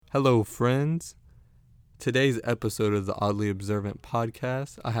Hello, friends. Today's episode of the Oddly Observant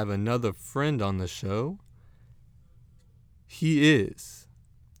podcast, I have another friend on the show. He is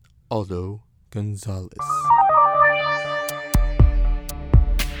Aldo Gonzalez.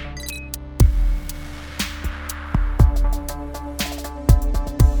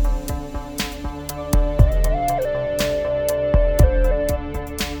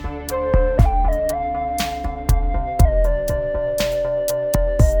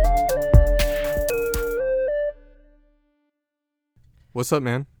 What's up,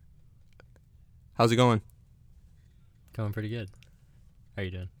 man? How's it going? Going pretty good. How you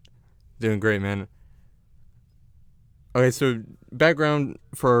doing? Doing great, man. Okay, so background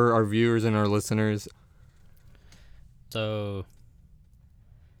for our viewers and our listeners. So,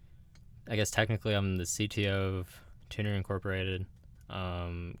 I guess technically I'm the CTO of Tuner Incorporated.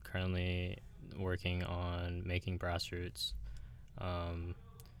 Currently working on making brass roots.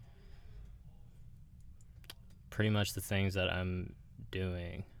 Pretty much the things that I'm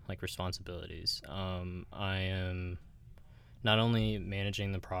doing, like responsibilities. I am not only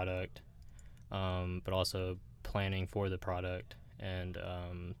managing the product, but also planning for the product and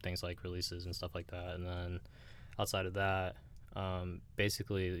things like releases and stuff like that. And then outside of that,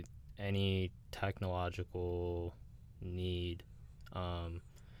 basically any technological need.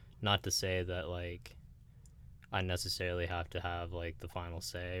 Not to say that like I necessarily have to have like the final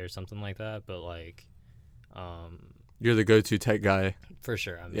say or something like that, but like You're the go-to tech guy. for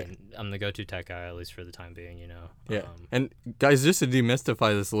sure. I mean, I'm the go-to tech guy, at least for the time being, you know. Yeah. And guys, just to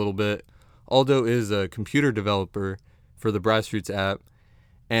demystify this a little bit, Aldo is a computer developer for the Brass Roots app.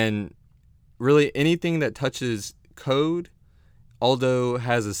 And really anything that touches code, Aldo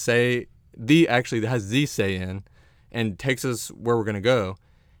has a say, has the say in, and takes us where we're going to go.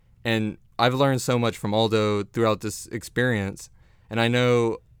 And I've learned so much from Aldo throughout this experience. And I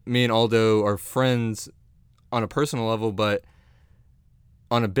know me and Aldo are friends on a personal level, but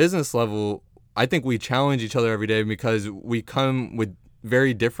on a business level, I think we challenge each other every day because we come with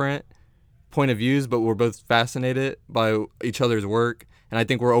very different point of views, but we're both fascinated by each other's work. And I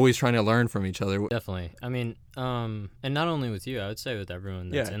think we're always trying to learn from each other. Definitely. I mean, and not only with you, I would say with everyone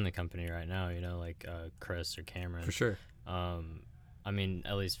that's in the company right now, you know, like Chris or Cameron. For sure. I mean,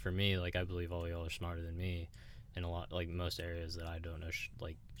 at least for me, like I believe all y'all are smarter than me in a lot, like most areas that I don't know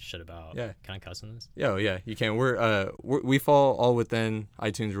shit about. Yeah. Can I cuss in this? Yeah, you can. We fall all within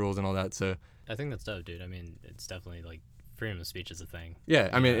iTunes rules and all that. So I think that's dope, dude. I mean, it's definitely like freedom of speech is a thing. yeah,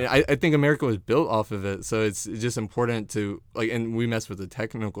 I mean, I think America was built off of it. So it's just important to like, and we mess with the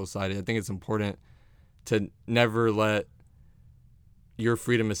technical side. I think it's important to never let your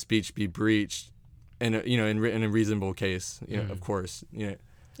freedom of speech be breached, in a reasonable case. Of course.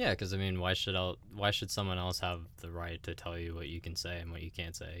 Yeah, because I mean, why should someone else have the right to tell you what you can say and what you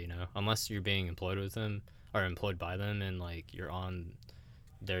can't say? You know, unless you're being employed with them or employed by them, and like you're on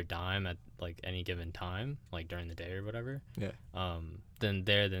their dime at like any given time, like during the day or whatever. Yeah. Then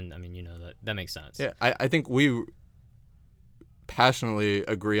I mean, you know, that makes sense. Yeah, I think we passionately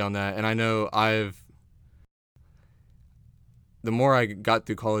agree on that, and I know the more I got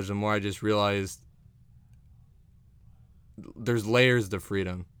through college, the more I just realized there's layers to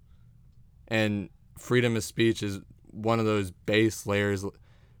freedom, and freedom of speech is one of those base layers.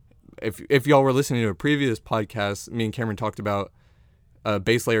 If y'all were listening to a previous podcast, me and Cameron talked about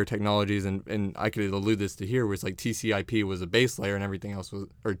base layer technologies, and I could allude this to here, where it's like TCP/IP was a base layer and everything else was,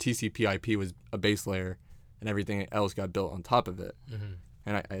 or TCP/IP was a base layer and everything else got built on top of it. Mm-hmm.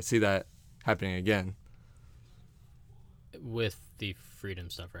 And I see that happening again with the freedom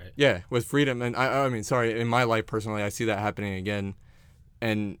stuff, right? Yeah, with freedom. And I mean, sorry, in my life personally, I see that happening again.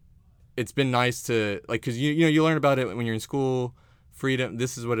 And it's been nice to, like, because you learn about it when you're in school. Freedom,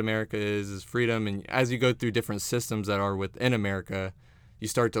 this is what America is freedom. And as you go through different systems that are within America, you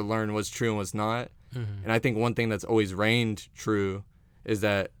start to learn what's true and what's not. Mm-hmm. And I think one thing that's always reigned true is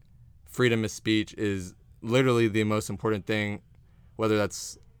that freedom of speech is literally the most important thing, whether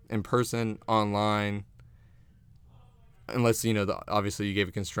that's in person, online, unless, obviously you gave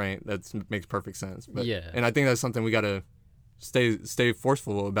a constraint. That makes perfect sense. But, yeah. And I think that's something we got to stay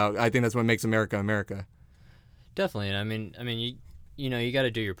forceful about. I think that's what makes America America. Definitely. I mean, you got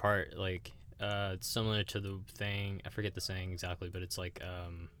to do your part. Like, it's similar to the thing, I forget the saying exactly, but it's like,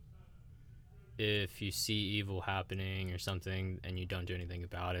 if you see evil happening or something and you don't do anything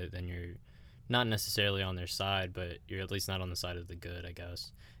about it, then you're not necessarily on their side, but you're at least not on the side of the good, I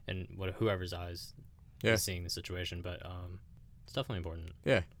guess. And whoever's eyes is seeing the situation. But it's definitely important.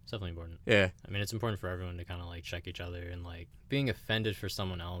 Yeah. It's definitely important. Yeah. I mean, it's important for everyone to kind of like check each other, and like being offended for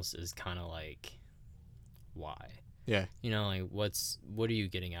someone else is kind of like, why? Yeah. You know, like what are you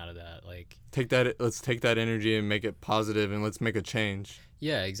getting out of that? Like, Let's take that energy and make it positive, and let's make a change.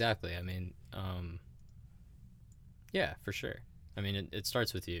 yeah, exactly. I mean, yeah, for sure. I mean, it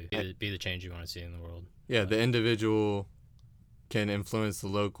starts with you. Be the change you want to see in the world. Yeah, the individual can influence the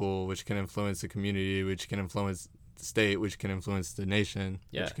local, which can influence the community, which can influence the state, which can influence the nation,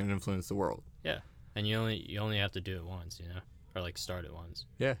 Yeah. which can influence the world. Yeah, and you only have to do it once, you know, or like start it once.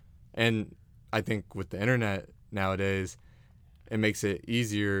 Yeah, and I think with the internet nowadays, it makes it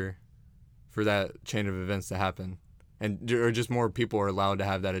easier for that chain of events to happen, and or just more people are allowed to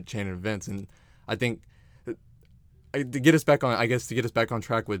have that chain of events. And I think to get us back on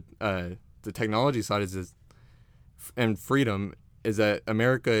track with the technology side and freedom is that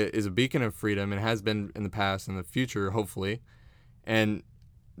America is a beacon of freedom and has been in the past and the future, hopefully. And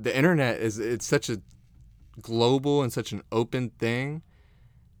the internet it's such a global and such an open thing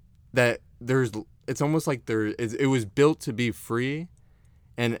that it's almost like it was built to be free.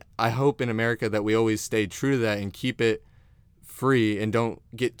 And I hope in America that we always stay true to that and keep it free and don't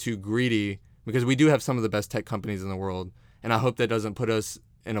get too greedy, because we do have some of the best tech companies in the world. And I hope that doesn't put us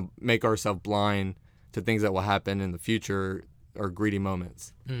make ourselves blind to things that will happen in the future or greedy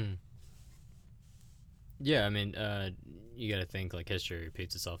moments. Yeah, I mean, you got to think like history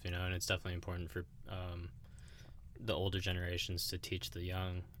repeats itself, you know, and it's definitely important for the older generations to teach the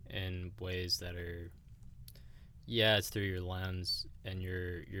young in ways that are, yeah, it's through your lens and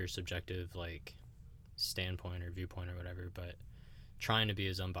your subjective like standpoint or viewpoint or whatever, but trying to be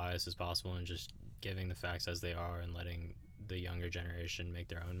as unbiased as possible and just giving the facts as they are and letting the younger generation make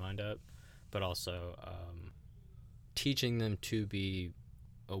their own mind up, but also teaching them to be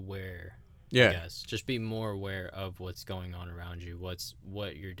aware. Yeah. I guess just be more aware of what's going on around you,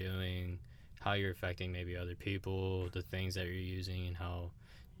 what you're doing, how you're affecting maybe other people, the things that you're using, and how,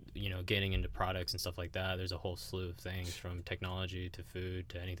 you know, getting into products and stuff like that. There's a whole slew of things from technology to food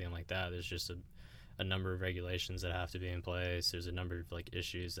to anything like that. There's just a number of regulations that have to be in place. There's a number of like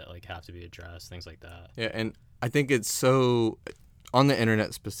issues that like have to be addressed, things like that. Yeah, and I think it's so, on the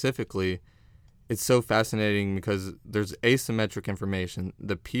internet specifically, it's so fascinating because there's asymmetric information.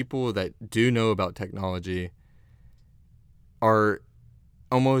 The people that do know about technology are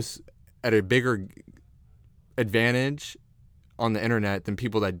almost at a bigger advantage on the internet than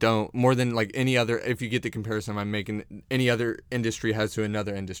people that don't, more than like any other, if you get the comparison I'm making, any other industry has to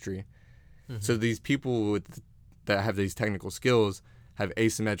another industry. So these people that have these technical skills have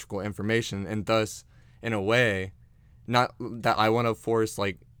asymmetrical information, and thus, in a way, not that I want to force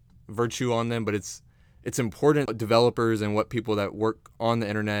like virtue on them, but it's important developers and what people that work on the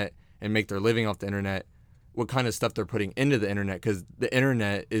internet and make their living off the internet, what kind of stuff they're putting into the internet, because the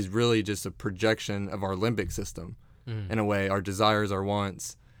internet is really just a projection of our limbic system in a way, our desires, our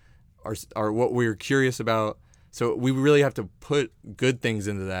wants, our what we're curious about. So we really have to put good things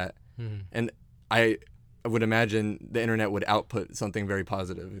into that. And I would imagine the internet would output something very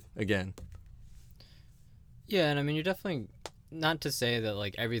positive again. Yeah, and I mean, you're definitely, not to say that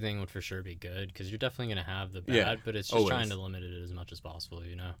like everything would for sure be good, because you're definitely going to have the bad, but it's just always trying to limit it as much as possible,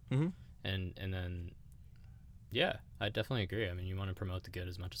 you know? And then, yeah, I definitely agree. I mean, you want to promote the good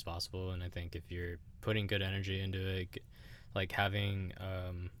as much as possible, and I think if you're putting good energy into it, like having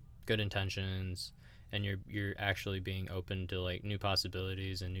good intentions, and you're actually being open to like new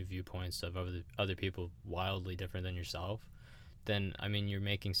possibilities and new viewpoints of other people wildly different than yourself, then I mean, you're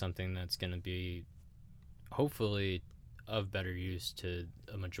making something that's going to be hopefully of better use to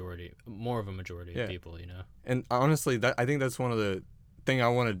more of a majority of people, you know. And honestly, I think that's one of the thing I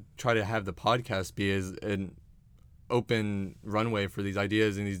want to try to have the podcast be, is an open runway for these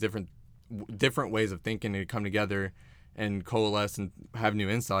ideas and these different ways of thinking to come together and coalesce and have new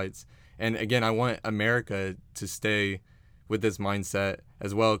insights. And again, I want America to stay with this mindset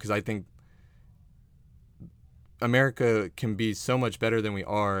as well, because I think America can be so much better than we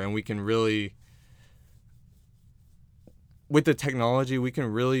are, and we can really, with the technology, we can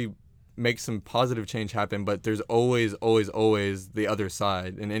really make some positive change happen, but there's always, always, always the other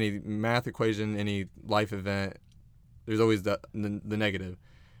side. In any math equation, any life event, there's always the negative.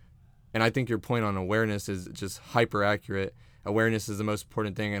 And I think your point on awareness is just hyper accurate. Awareness is the most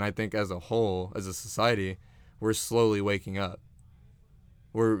important thing, and I think as a whole, as a society, we're slowly waking up.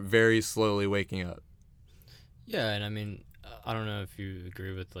 We're very slowly waking up. Yeah, and I mean, I don't know if you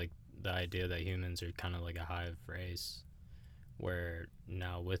agree with like the idea that humans are kind of like a hive race, where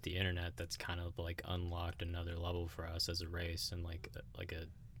now with the internet, that's kind of like unlocked another level for us as a race and like a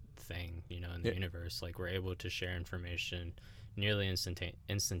thing, you know, in the universe. Like we're able to share information nearly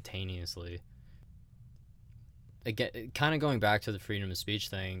instantaneously. Again, kind of going back to the freedom of speech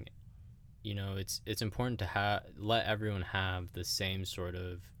thing, it's important to let everyone have the same sort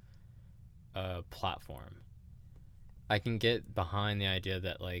of platform. I can get behind the idea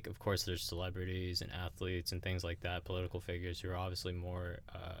that, like, of course there's celebrities and athletes and things like that, political figures who are obviously more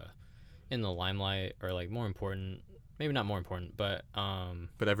in the limelight, or like more important, maybe not more important, but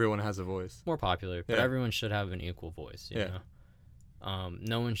But everyone has a voice. more popular. But Yeah. everyone should have an equal voice, you Yeah. know?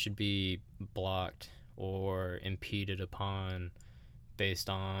 No one should be blocked or impeded upon based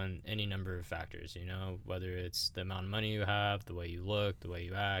on any number of factors, whether it's the amount of money you have, the way you look, the way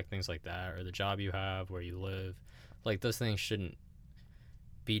you act, things like that, or the job you have, where you live. Like, those things shouldn't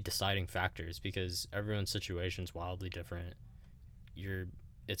be deciding factors, because everyone's situation's wildly different.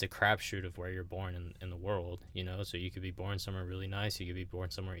 It's a crapshoot of where you're born in the world, so you could be born somewhere really nice, you could be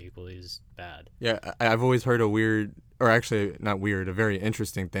born somewhere equally as bad. Yeah, I've always heard a weird, or actually not weird, a very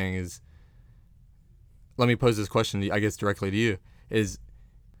interesting thing is, let me pose this question, I guess, directly to you, is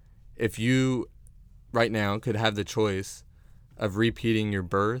if you right now could have the choice of repeating your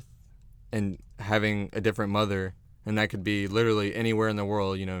birth and having a different mother, and that could be literally anywhere in the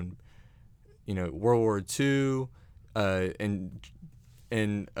world, World War II,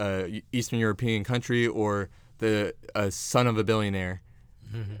 in Eastern European country, or the son of a billionaire,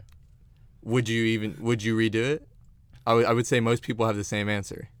 would you redo it? I would say most people have the same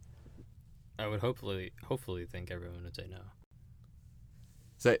answer. I would hopefully think everyone would say no.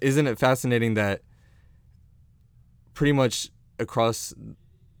 So isn't it fascinating that pretty much across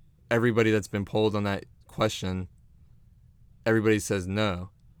everybody that's been polled on that question, everybody says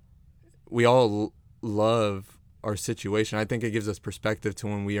no. We all love our situation. I think it gives us perspective to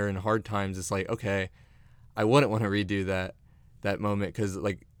when we are in hard times. It's like, okay, I wouldn't want to redo that moment, because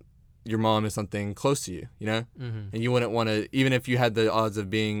like your mom is something close to you, Mm-hmm. and you wouldn't want to, even if you had the odds of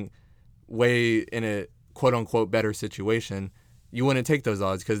being way in a quote unquote better situation, you wouldn't take those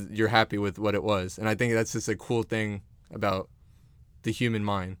odds because you're happy with what it was. And I think that's just a cool thing about the human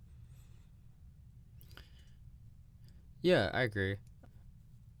mind. Yeah, I agree.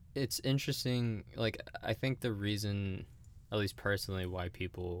 It's interesting. Like, I think the reason, at least personally, why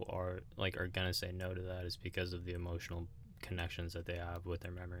people are gonna say no to that is because of the emotional connections that they have with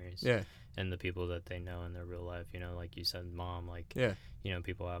their memories. Yeah. And the people that they know in their real life. Like you said, mom. Like, Yeah.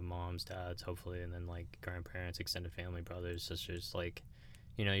 People have moms, dads, hopefully, and then like grandparents, extended family, brothers, sisters. Like,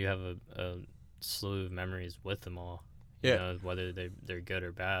 you have a slew of memories with them all. Yeah. Whether they're good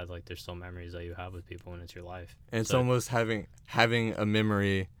or bad, like, there's still memories that you have with people, and it's your life. And it's almost having a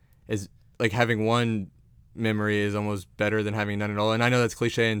memory is like having one memory is almost better than having none at all. And I know that's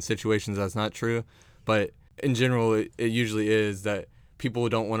cliche in situations that's not true, but in general, it usually is that people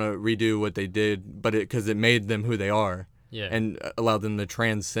don't want to redo what they did, but because it made them who they are. Yeah. And allowed them to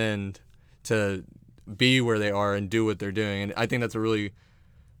transcend to be where they are and do what they're doing. And I think that's a really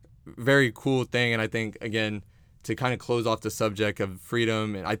very cool thing. And I think, again, to kind of close off the subject of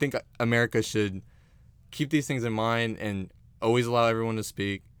freedom, and I think America should keep these things in mind and always allow everyone to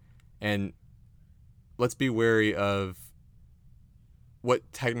speak. And let's be wary of what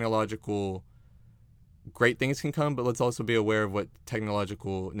technological great things can come, but let's also be aware of what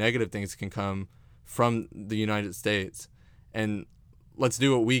technological negative things can come from the United States. And let's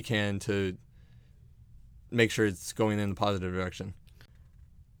do what we can to make sure it's going in the positive direction.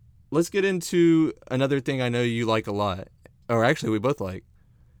 Let's get into another thing I know you like a lot, or actually we both like,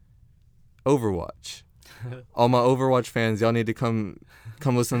 Overwatch. All my Overwatch fans, y'all need to come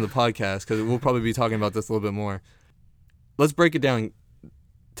listen to the podcast, because we'll probably be talking about this a little bit more. Let's break it down.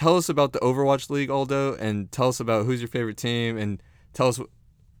 Tell us about the Overwatch League, Aldo, and tell us about who's your favorite team, and tell us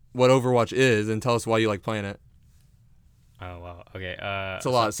what Overwatch is, and tell us why you like playing it. Oh, wow. Okay. It's a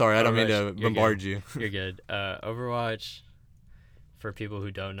lot. Sorry, I don't mean to bombard you. You're good. Overwatch, for people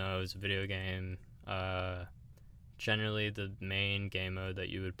who don't know, is a video game. Generally, the main game mode that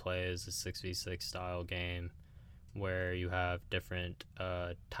you would play is a 6v6 style game where you have different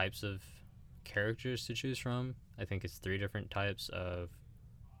types of characters to choose from. I think it's 3 different types of...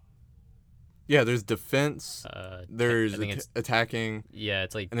 Yeah, there's defense, there's attacking, yeah,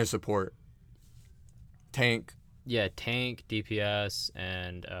 it's like... and there's support. Tank. Yeah, tank, DPS,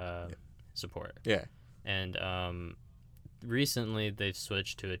 and support. Yeah. And recently they've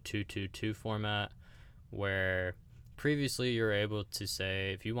switched to a 2-2-2 format, where previously you were able to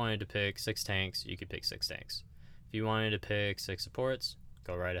say if you wanted to pick 6 tanks, you could pick 6 tanks. If you wanted to pick 6 supports,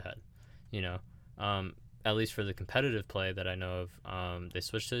 go right ahead. At least for the competitive play that I know of, they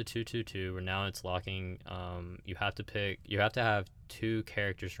switched to the 2-2-2, where now it's locking. You have to have 2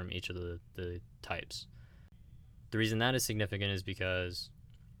 characters from each of the types. The reason that is significant is because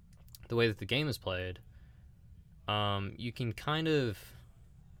the way that the game is played, you can kind of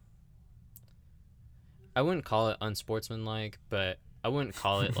I wouldn't call it unsportsmanlike, but I wouldn't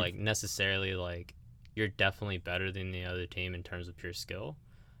call it like necessarily like you're definitely better than the other team in terms of pure skill.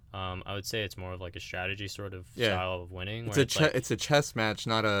 I would say it's more of like a strategy sort of Yeah. style of winning. It's Where it's a chess match,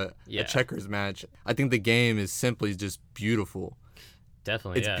 not a yeah, checkers match. I think the game is simply just beautiful.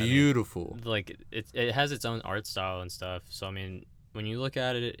 definitely. It's Yeah, beautiful. like it has its own art style and stuff. So I mean, when you look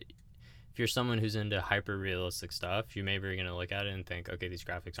at it, if you're someone who's into hyper realistic stuff, you maybe are gonna look at it and think, okay, these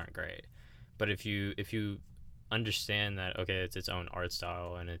graphics aren't great. But if you understand that, okay, it's its own art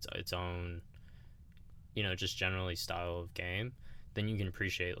style and its own, just generally style of game, then you can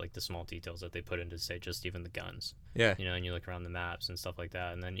appreciate like the small details that they put into, say, just even the guns. Yeah. And you look around the maps and stuff like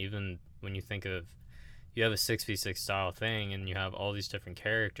that, and then even when you think of, you have a 6v6 style thing and you have all these different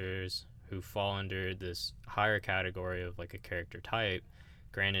characters who fall under this higher category of like a character type.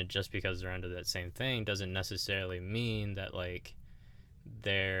 Granted, just because they're under that same thing doesn't necessarily mean that like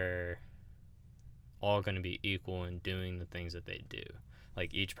they're all going to be equal in doing the things that they do.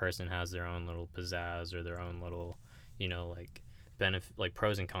 Like each person has their own little pizzazz or their own little, like benefit, like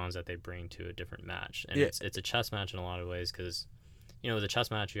pros and cons that they bring to a different match. And Yeah. it's a chess match in a lot of ways because, with a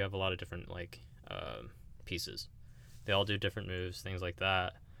chess match you have a lot of different like pieces. They all do different moves, things like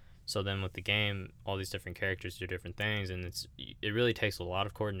that. So then with the game, all these different characters do different things, and it really takes a lot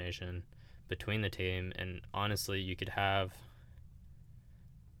of coordination between the team. And honestly, you could have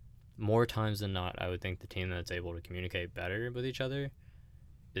more times than not, I would think the team that's able to communicate better with each other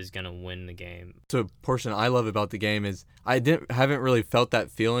is gonna win the game. So a portion I love about the game is I haven't really felt that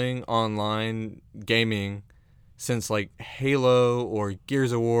feeling online gaming since like Halo or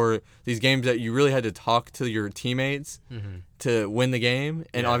Gears of War, these games that you really had to talk to your teammates to win the game.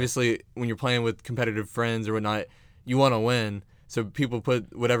 And obviously when you're playing with competitive friends or whatnot, you want to win. So people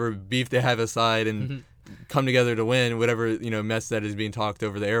put whatever beef they have aside and come together to win whatever, mess that is being talked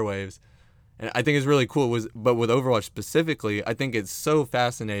over the airwaves. And I think it's really cool. But with Overwatch specifically, I think it's so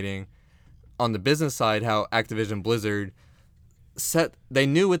fascinating on the business side how Activision Blizzard they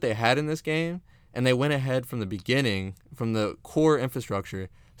knew what they had in this game, and they went ahead from the beginning, from the core infrastructure,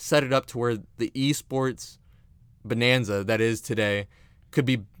 set it up to where the esports bonanza that is today could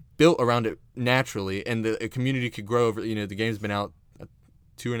be built around it naturally, and the community could grow over. The game's been out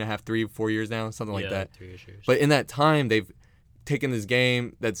 2.5, 3, 4 years now, something like that. 3 years. But in that time, they've taken this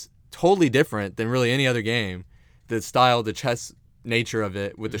game that's totally different than really any other game, the style, the chess nature of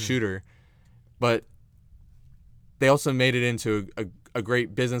it with the shooter, but they also made it into a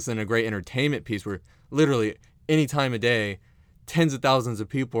great business and a great entertainment piece where literally any time of day, tens of thousands of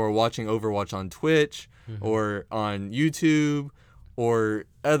people are watching Overwatch on Twitch or on YouTube or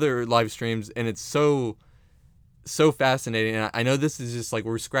other live streams, and it's so fascinating. And I know this is just like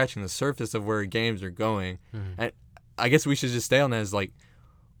we're scratching the surface of where games are going. And I guess we should just stay on that as like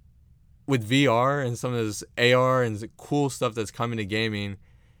with VR and some of this AR and the cool stuff that's coming to gaming,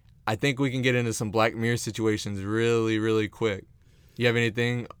 I think we can get into some Black Mirror situations really, really quick. You have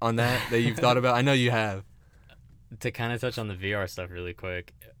anything on that you've thought about? I know you have. To kind of touch on the VR stuff really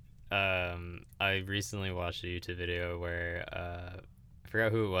quick, I recently watched a YouTube video where I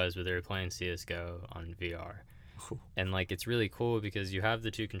forgot who it was, but they were playing CS:GO on VR. And like it's really cool because you have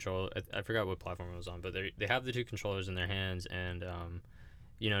the two controllers. I forgot what platform it was on, but they have the two controllers in their hands, and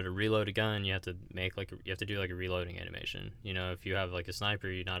to reload a gun, you have to do like a reloading animation. If you have like a sniper,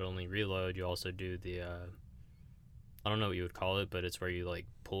 you not only reload, you also do the I don't know what you would call it, but it's where you like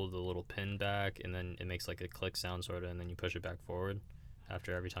pull the little pin back, and then it makes like a click sound sort of, and then you push it back forward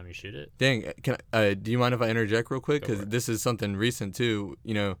after every time you shoot it. Dang, do you mind if I interject real quick? Because this is something recent too.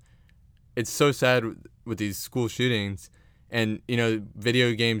 It's so sad with these school shootings, and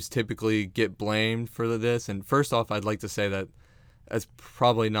video games typically get blamed for this. And first off, I'd like to say that that's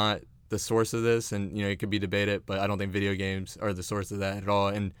probably not the source of this, and it could be debated, but I don't think video games are the source of that at all.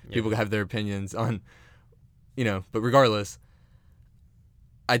 And people have their opinions on, but regardless,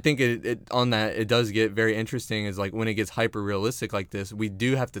 I think it does get very interesting is like when it gets hyper realistic like this, we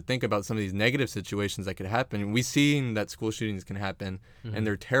do have to think about some of these negative situations that could happen. We've seen that school shootings can happen, and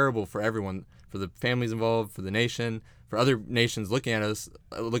they're terrible for everyone, for the families involved, for the nation, for other nations looking at us,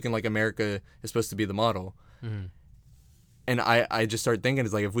 looking like America is supposed to be the model. And I just started thinking,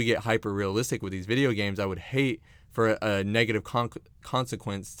 it's like if we get hyper realistic with these video games, I would hate for a negative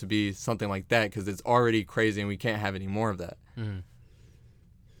consequence to be something like that, because it's already crazy and we can't have any more of that.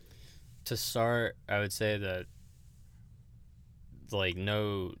 To start, I would say that this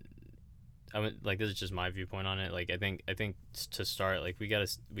is just my viewpoint on it. Like I think to start, like we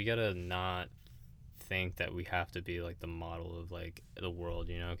gotta not think that we have to be like the model of like the world,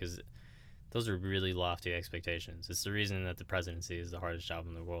 because those are really lofty expectations. It's the reason that the presidency is the hardest job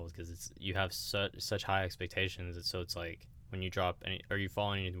in the world, because you have such high expectations. So it's like when you drop any, or you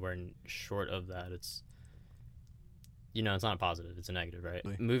fall anywhere short of that, it's, it's not a positive, it's a negative, right?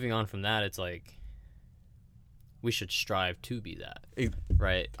 Right. Moving on from that, it's like we should strive to be that,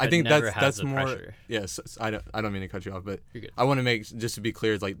 right? I But think never that's have the more. pressure. Yes, I don't mean to cut you off, but You're good. I want to make, just to be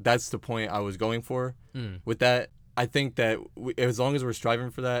clear, it's like that's the point I was going for. With that, I think that as long as we're striving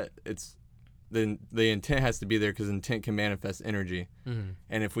for that, it's then the intent has to be there, because intent can manifest energy. And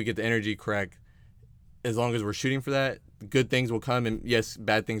if we get the energy correct, as long as we're shooting for that, good things will come. And yes,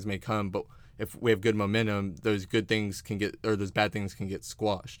 bad things may come, but if we have good momentum, those good things can get, or those bad things can get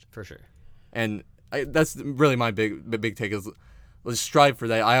squashed. For sure. And that's really my big take is, let's strive for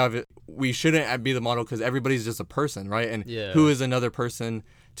that. We shouldn't be the model, because everybody's just a person, right? And who is another person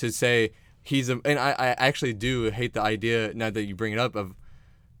to say and I actually do hate the idea, now that you bring it up, of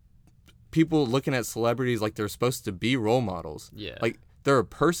people looking at celebrities like they're supposed to be role models. Yeah. Like, they're a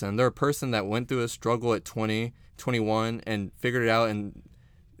person that went through a struggle at 20, 21 and figured it out, and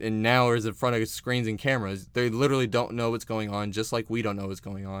now is in front of screens and cameras. They literally don't know what's going on, just like we don't know what's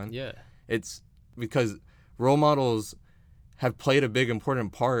going on. Yeah. It's because role models have played a big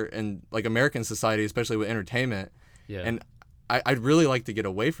important part in like American society, especially with entertainment. Yeah. And I'd really like to get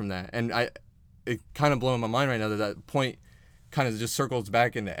away from that. And it kind of blowing my mind right now that point kind of just circles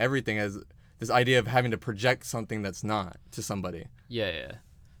back into everything, as this idea of having to project something that's not to somebody. Yeah.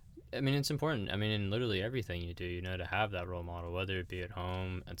 I mean, it's important. I mean, in literally everything you do, to have that role model, whether it be at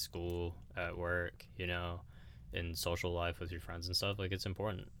home, at school, at work, in social life with your friends and stuff. Like, it's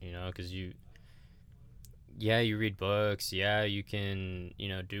important, because you read books. Yeah, you can,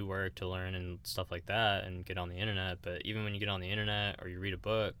 do work to learn and stuff like that and get on the internet. But even when you get on the internet or you read a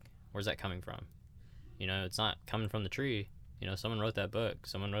book, where's that coming from? It's not coming from the tree. Someone wrote that book.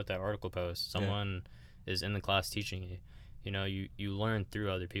 Someone wrote that article post. Someone is in the class teaching you. You learn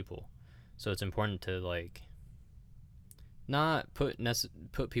through other people. So it's important to, like, not put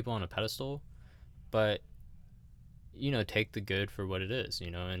people on a pedestal, but, take the good for what it is,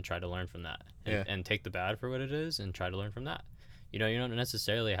 and try to learn from that. And take the bad for what it is and try to learn from that. You don't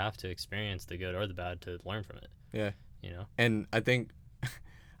necessarily have to experience the good or the bad to learn from it. Yeah. And I think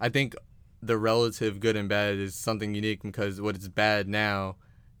the relative good and bad is something unique, because what is bad now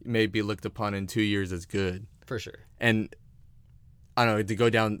may be looked upon in 2 years as good. For sure. And I don't know, to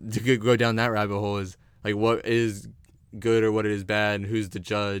go down that rabbit hole is like, what is good or what is bad, and who's the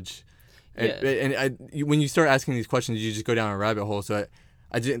judge? And when you start asking these questions, you just go down a rabbit hole. So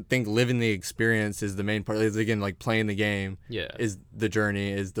I didn't think living the experience is the main part. It's, again, like playing the game. Is the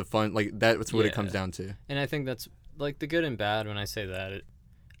journey, is the fun. Like, that's what it comes down to. And I think that's like the good and bad. When I say that,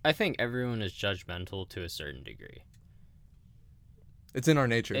 I think everyone is judgmental to a certain degree. It's in our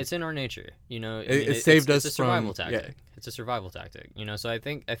nature. It's saved us it's a survival from tactic. It's a survival tactic. So I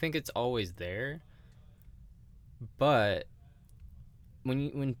think it's always there. But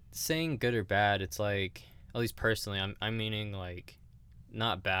when saying good or bad, it's like, at least personally, I'm meaning, like,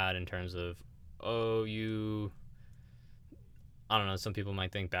 not bad in terms of, I don't know, some people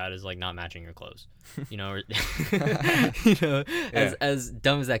might think bad is like not matching your clothes, or, as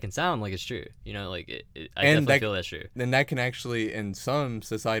dumb as that can sound, like, it's true, like I definitely feel that's true. Then that can actually, in some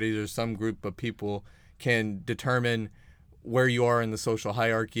societies or some group of people, can determine where you are in the social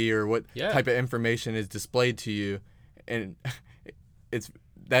hierarchy, or what type of information is displayed to you, and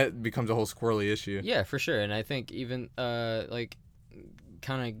that becomes a whole squirrely issue. Yeah, for sure. And I think even like,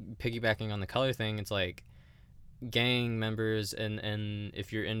 kind of piggybacking on the color thing, it's like gang members, and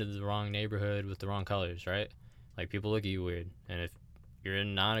if you're into the wrong neighborhood with the wrong colors, right? Like, people look at you weird, and if you're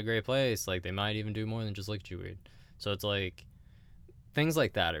in not a great place, like, they might even do more than just look at you weird. So it's like, things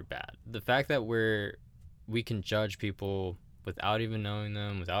like that are bad. The fact that we can judge people without even knowing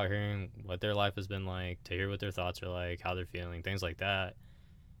them, without hearing what their life has been like, to hear what their thoughts are like, how they're feeling, things like that,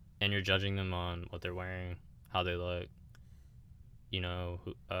 and you're judging them on what they're wearing, how they look,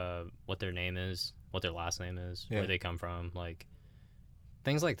 what their name is, what their last name is, where they come from, like,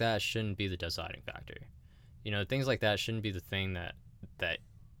 things like that shouldn't be the deciding factor. Things like that shouldn't be the thing that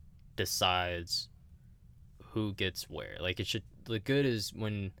decides who gets where. Like, it should, the good is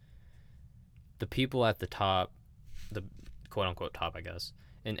when the people at the top, the quote unquote top, I guess,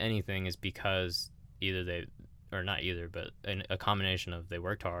 in anything, is because but a combination of they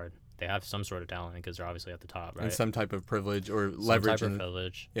worked hard, they have some sort of talent because they're obviously at the top, right? And some type of privilege or leverage. Some type of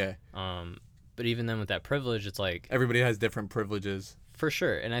privilege. Yeah. But even then, with that privilege, it's like, everybody has different privileges. For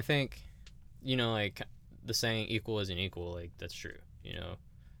sure. And I think, like, the saying equal isn't equal, like, that's true.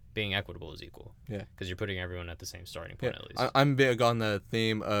 Being equitable is equal. Yeah. Because you're putting everyone at the same starting point, at least. I'm big on the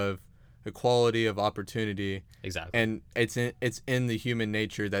theme of equality of opportunity. Exactly. And it's in the human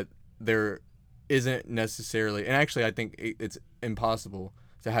nature that there isn't necessarily, and actually I think it's impossible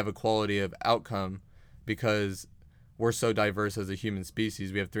to have equality of outcome because we're so diverse as a human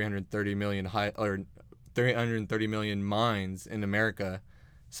species. We have 330 million minds in America.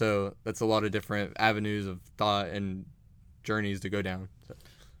 So that's a lot of different avenues of thought and journeys to go down. So.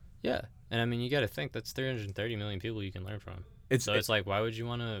 Yeah. And I mean, you got to think that's 330 million people you can learn from. It's like, why would you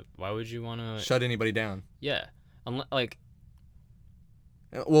want to shut anybody down? Yeah. Like,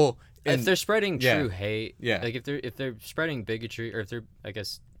 well, if they're spreading true hate, like if they're spreading bigotry, or if they're, I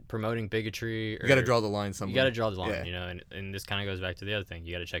guess, promoting bigotry, you got to draw the line somewhere. You got to draw the line, you know, and this kind of goes back to the other thing.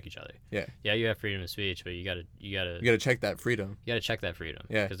 You got to check each other. Yeah. Yeah, you have freedom of speech, but you got to check that freedom. You got to check that freedom.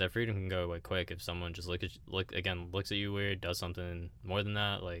 Yeah. Because that freedom can go away quick if someone just looks at you weird, does something more than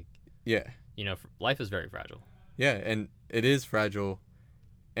that, like. Yeah. You know, life is very fragile. Yeah, and it is fragile,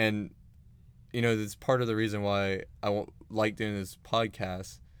 and you know, that's part of the reason why I like doing this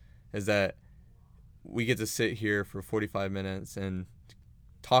podcast, is that we get to sit here for 45 minutes and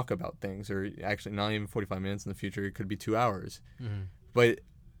talk about things, or actually not even 45 minutes in the future, it could be 2 hours. Mm-hmm. But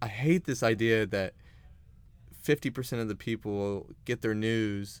I hate this idea that 50% of the people get their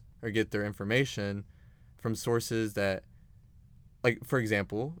news or get their information from sources that, like, for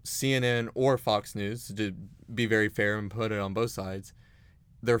example, CNN or Fox News, to be very fair and put it on both sides,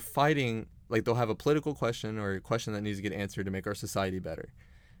 they're fighting, like, they'll have a political question or a question that needs to get answered to make our society better.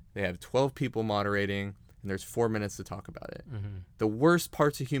 They have 12 people moderating, and there's 4 minutes to talk about it. Mm-hmm. The worst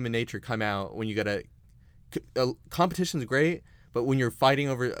parts of human nature come out when you got competition's great, but when you're fighting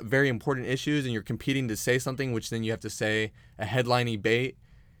over very important issues and you're competing to say something, which then you have to say a headlining bait,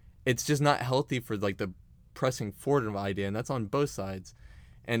 it's just not healthy for, like, the pressing forward of an idea, and that's on both sides.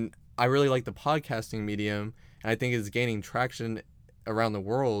 And I really like the podcasting medium, and I think it's gaining traction around the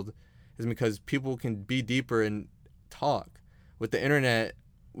world, is because people can be deeper and talk. With the internet,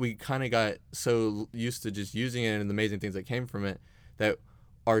 we kind of got so used to just using it and the amazing things that came from it that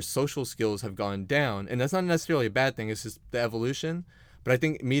our social skills have gone down. And that's not necessarily a bad thing, it's just the evolution. But I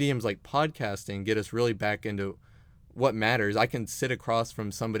think mediums like podcasting get us really back into what matters. I can sit across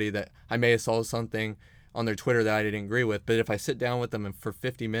from somebody that I may have saw something on their Twitter that I didn't agree with, but if I sit down with them for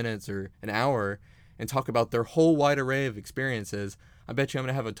 50 minutes or an hour and talk about their whole wide array of experiences, I bet you I'm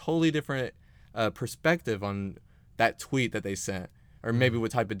going to have a totally different perspective on that tweet that they sent, or maybe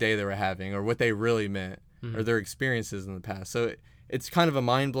what type of day they were having, or what they really meant, or their experiences in the past. So it's kind of a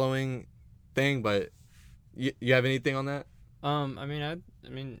mind-blowing thing, but you have anything on that? I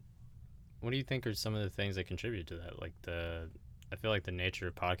mean, what do you think are some of the things that contribute to that? Like, I feel like the nature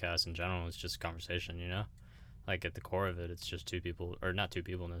of podcasts in general is just conversation, you know? Like, at the core of it, it's just two people, or not two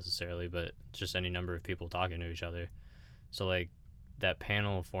people necessarily, but just any number of people talking to each other. So, like, that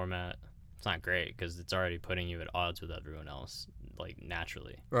panel format, it's not great because it's already putting you at odds with everyone else, like,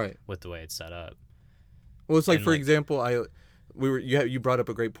 naturally. Right. With the way it's set up. Well, it's like, and for example, you brought up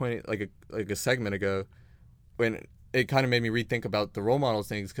a great point like a segment ago, when it kind of made me rethink about the role models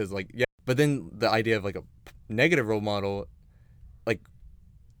things, because, like, yeah, but then the idea of, like, a negative role model, like,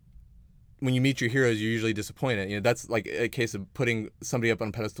 when you meet your heroes, you're usually disappointed. You know, that's like a case of putting somebody up on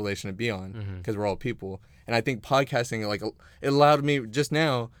a pedestal they shouldn't be on, because we're all people. And I think podcasting, like, it allowed me just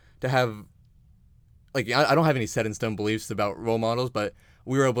now to have, like, I don't have any set in stone beliefs about role models, but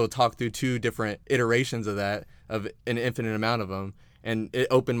we were able to talk through 2 different iterations of that, of an infinite amount of them, and it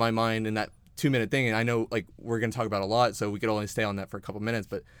opened my mind in that 2-minute thing. And I know, like, we're going to talk about a lot, so we could only stay on that for a couple minutes,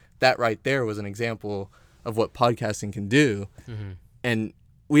 but that right there was an example of what podcasting can do. And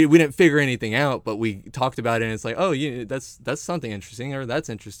we didn't figure anything out, but we talked about it, and it's like, oh, yeah, that's something interesting, or that's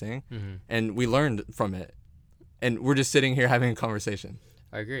interesting, and we learned from it, and we're just sitting here having a conversation.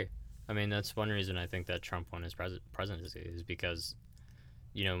 I agree. I mean, that's one reason I think that Trump won his presidency, is because,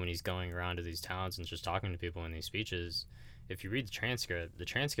 you know, when he's going around to these towns and just talking to people in these speeches, if you read the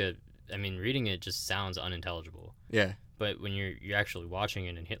transcript, I mean, reading it just sounds unintelligible. Yeah. But when you're actually watching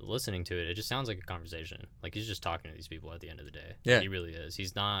it and listening to it, it just sounds like a conversation. Like, he's just talking to these people at the end of the day. Yeah. He really is.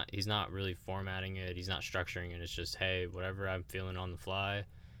 He's not really formatting it. He's not structuring it. It's just, hey, whatever I'm feeling on the fly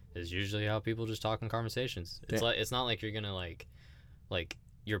is usually how people just talk in conversations. It's like, it's not like you're gonna like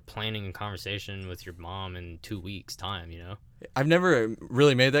you're planning a conversation with your mom in 2 weeks' time, you know? I've never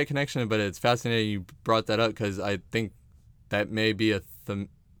really made that connection, but it's fascinating you brought that up, because I think that may be a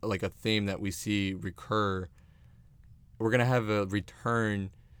theme that we see recur. We're gonna have a return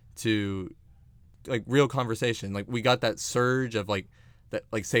to, like, real conversation. Like, we got that surge of, like, that,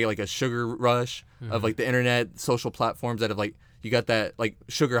 like, say, like, a sugar rush of, like, the internet, social platforms that have, like, you got that, like,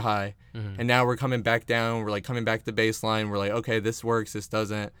 sugar high, and now we're coming back down. We're, like, coming back to baseline. We're like, okay, this works, this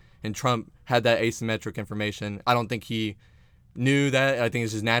doesn't, and Trump had that asymmetric information. I don't think he knew that. I think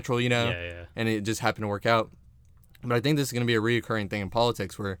it's just natural, Yeah. and it just happened to work out. But I think this is going to be a reoccurring thing in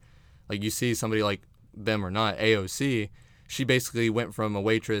politics where, like, you see somebody like them or not, AOC, she basically went from a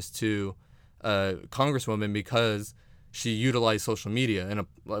waitress to a congresswoman because she utilized social media and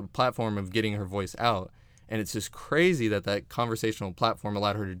a platform of getting her voice out. And it's just crazy that that conversational platform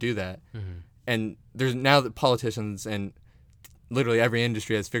allowed her to do that. Mm-hmm. And there's now that politicians and literally every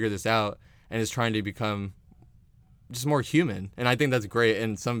industry has figured this out and is trying to become just more human. And I think that's great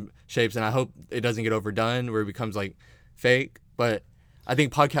in some shapes. And I hope it doesn't get overdone where it becomes like fake. But I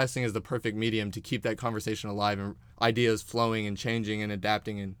think podcasting is the perfect medium to keep that conversation alive and ideas flowing and changing and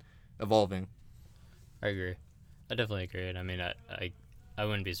adapting and evolving. I agree. I definitely agree. And I mean, I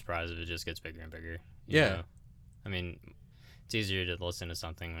wouldn't be surprised if it just gets bigger and bigger. You know? I mean, it's easier to listen to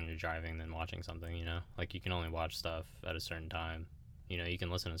something when you're driving than watching something, Like, you can only watch stuff at a certain time. You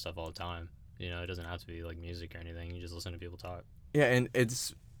can listen to stuff all the time. It doesn't have to be, like, music or anything. You just listen to people talk. Yeah, and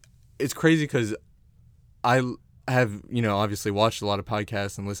it's crazy because I have, obviously watched a lot of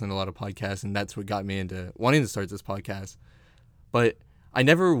podcasts and listened to a lot of podcasts, and that's what got me into wanting to start this podcast. But I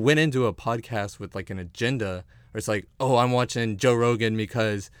never went into a podcast with, like, an agenda where it's like, oh, I'm watching Joe Rogan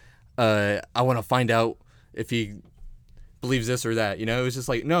because I want to find out if he believes this or that. It was just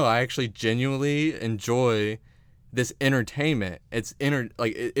like, no, I actually genuinely enjoy this entertainment. It's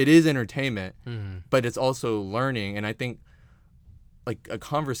it is entertainment, but it's also learning. And I think like a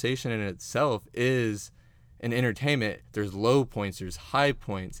conversation in itself is an entertainment. There's low points, there's high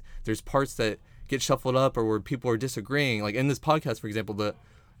points, there's parts that get shuffled up or where people are disagreeing. Like in this podcast, for example,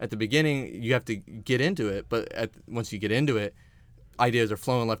 at the beginning you have to get into it, but once you get into it, ideas are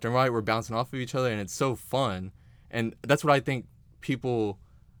flowing left and right. We're bouncing off of each other, and it's so fun. And that's what I think people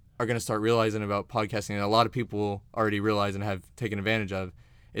are going to start realizing about podcasting, and a lot of people already realize and have taken advantage of,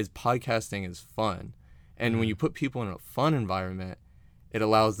 is podcasting is fun. And when you put people in a fun environment, it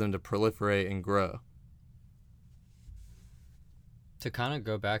allows them to proliferate and grow. To kind of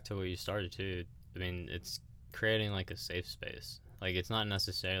go back to what you started to, I mean, it's creating like a safe space. Like, it's not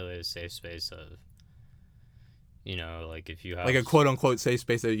necessarily a safe space of, like if you have... Like a quote-unquote safe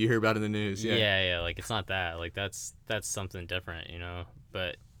space that you hear about in the news. Yeah, like it's not that. Like that's something different,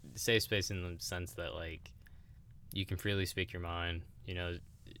 But safe space in the sense that, like, you can freely speak your mind,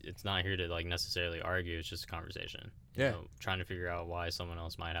 it's not here to, like, necessarily argue. It's just a conversation. Yeah. Trying to figure out why someone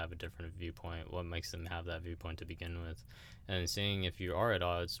else might have a different viewpoint, what makes them have that viewpoint to begin with, and seeing if you are at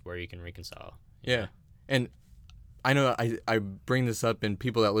odds where you can reconcile. Yeah. And I know I bring this up in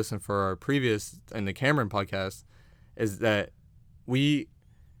people that listen for our previous and the Cameron podcast, is that we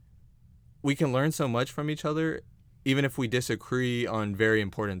can learn so much from each other even if we disagree on very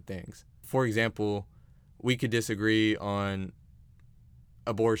important things. For example, we could disagree on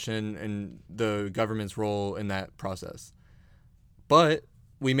abortion and the government's role in that process. But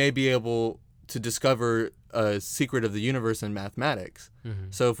we may be able to discover a secret of the universe in mathematics. Mm-hmm.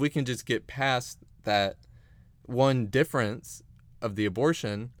 So if we can just get past that one difference of the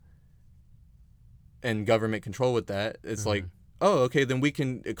abortion and government control with that, it's like, oh, okay, then we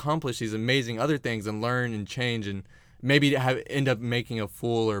can accomplish these amazing other things and learn and change and maybe end up making a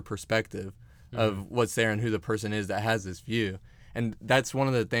fuller perspective of what's there and who the person is that has this view. And that's one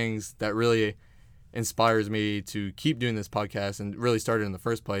of the things that really inspires me to keep doing this podcast and really started in the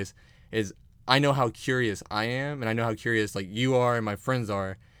first place, is I know how curious I am, and I know how curious like you are and my friends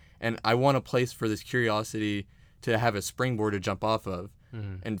are, and I want a place for this curiosity to have a springboard to jump off of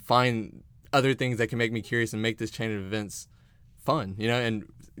and find other things that can make me curious and make this chain of events fun, and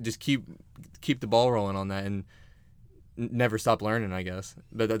just keep the ball rolling on that and never stop learning, I guess.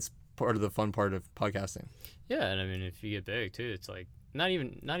 But that's part of the fun part of podcasting. Yeah, and I mean, if you get big too, it's like not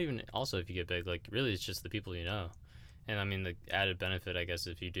even also if you get big, like really it's just the people you know. And I mean, the added benefit, I guess,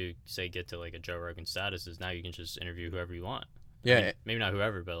 if you do say get to like a Joe Rogan status, is now you can just interview whoever you want. Yeah, I mean, maybe not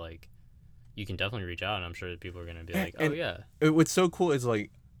whoever, but like you can definitely reach out, and I'm sure that people are gonna be like, oh yeah. What's so cool is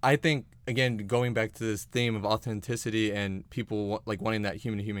like, I think, again, going back to this theme of authenticity and people like wanting that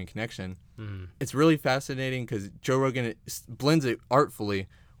human-to-human connection, it's really fascinating because Joe Rogan blends it artfully,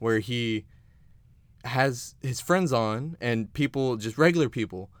 where he has his friends on and people, just regular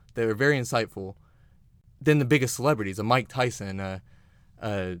people that are very insightful, then the biggest celebrities, a Mike Tyson,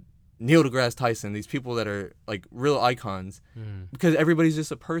 Neil deGrasse Tyson, these people that are like real icons, because everybody's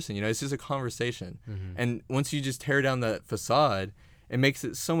just a person, it's just a conversation. And once you just tear down that facade, it makes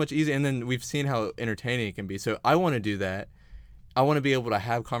it so much easier. And then we've seen how entertaining it can be. So I want to do that. I want to be able to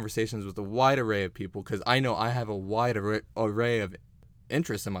have conversations with a wide array of people, because I know I have a wide array of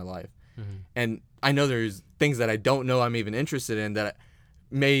interests in my life. And I know there's things that I don't know I'm even interested in that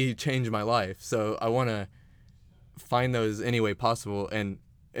may change my life. So I want to find those any way possible. And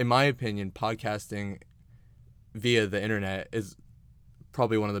in my opinion, podcasting via the internet is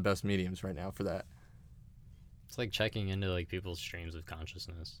probably one of the best mediums right now for that. It's like checking into like people's streams of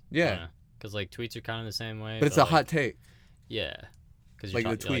consciousness. Yeah. Because like tweets are kind of the same way. But it's a like, hot take. Yeah. Because Like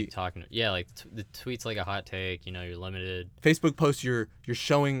you're, the tweet. you're like talking. Yeah, like the tweet's like a hot take. You know, you're limited. Facebook posts, you're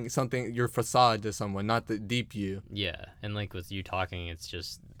showing something, your facade to someone, not the deep you. Yeah, and like with you talking, it's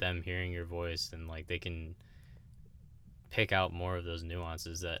just them hearing your voice, and like they can pick out more of those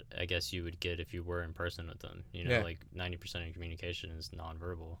nuances that I guess you would get if you were in person with them. You know, Yeah. like 90% of communication is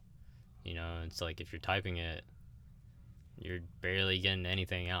nonverbal. You know, it's like if you're typing it, you're barely getting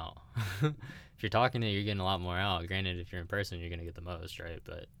anything out. If you're talking it, you're getting a lot more out. Granted, if you're in person, you're gonna get the most, right?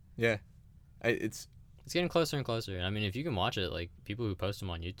 But Yeah. It's getting closer and closer. I mean, if you can watch it, like people who post them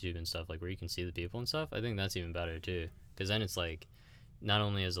on YouTube and stuff, like where you can see the people and stuff, I think that's even better too. Because then it's like, not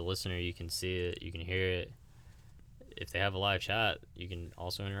only as a listener you can see it, you can hear it. If they have a live chat, you can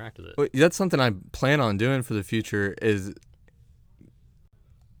also interact with it. But that's something I plan on doing for the future is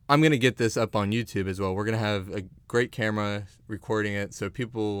I'm going to get this up on YouTube as well. We're going to have a great camera recording it so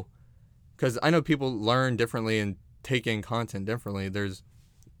people, because I know people learn differently and take in content differently.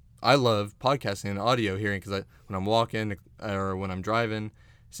 I love podcasting and audio hearing because when I'm walking or when I'm driving,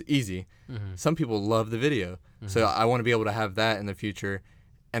 it's easy. Mm-hmm. Some people love the video. Mm-hmm. So I want to be able to have that in the future.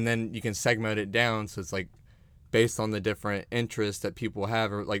 And then you can segment it down so it's like based on the different interests that people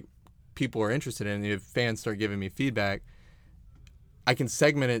have or like people are interested in. If fans start giving me feedback, I can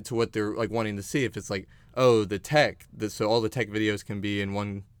segment it to what they're like wanting to see. If it's like, oh, the tech, so all the tech videos can be in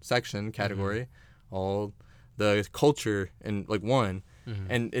one section category, all the culture in like one,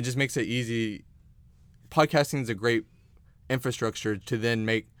 and it just makes it easy. Podcasting is a great infrastructure to then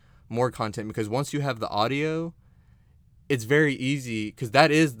make more content because once you have the audio, it's very easy because that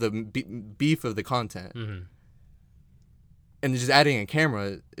is the beef of the content, and just adding a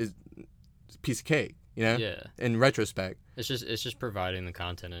camera is a piece of cake, you know. Yeah. In retrospect. It's just providing the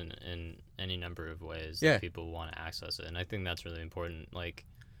content in any number of ways Yeah. that people want to access it, and I think that's really important. Like,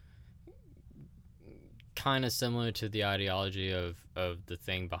 kind of similar to the ideology of the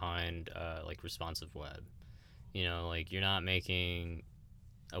thing behind like responsive web. You know, like you're not making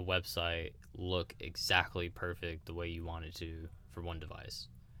a website look exactly perfect the way you want it to for one device,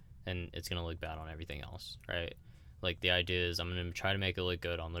 and it's gonna look bad on everything else, right? Like the idea is I'm gonna try to make it look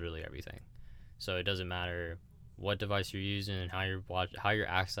good on literally everything, so it doesn't matter what device you're using and how you're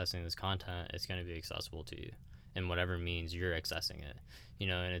accessing this content. It's going to be accessible to you in whatever means you're accessing it, you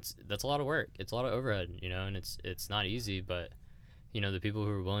know. And that's a lot of work, it's a lot of overhead, you know, and it's not easy, but you know, the people who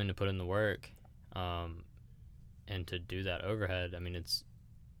are willing to put in the work and to do that overhead, I mean,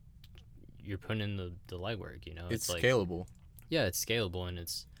 you're putting in the legwork, you know. It's like, scalable. Yeah, it's scalable, and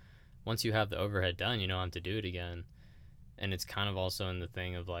it's once you have the overhead done, you don't have to do it again. And it's kind of also in the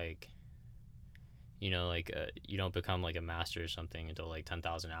thing of like, you know, like you don't become like a master or something until like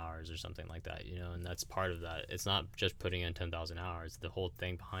 10,000 hours or something like that, you know. And that's part of that. It's not just putting in 10,000 hours. The whole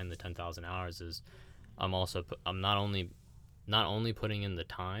thing behind the 10,000 hours is I'm not only putting in the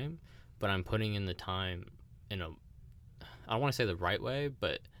time, but I'm putting in the time in a, I don't want to say the right way,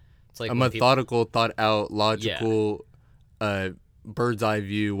 but it's like a methodical, thought out, logical, bird's eye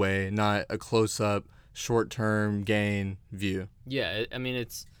view way, not a close up, short term gain view. Yeah, I mean,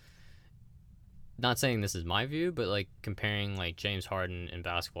 it's not saying this is my view, but like comparing like James Harden in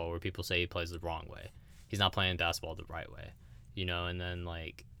basketball, where people say he plays the wrong way, he's not playing basketball the right way, you know. And then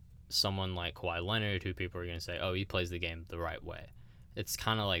like someone like Kawhi Leonard, who people are gonna say, oh, he plays the game the right way. It's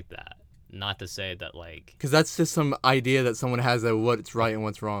kind of like that. Not to say that like, because that's just some idea that someone has of what's right and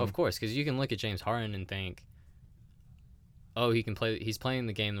what's wrong. Of course, because you can look at James Harden and think, oh, he's playing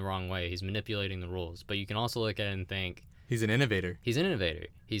the game the wrong way, he's manipulating the rules. But you can also look at it and think, he's an innovator.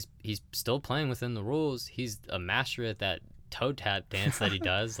 He's still playing within the rules. He's a master at that toe tap dance that he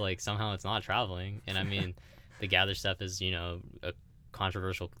does. Like somehow it's not traveling. And I mean, the gather stuff is, you know, a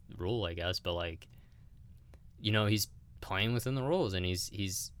controversial rule, I guess. But like, you know, he's playing within the rules, and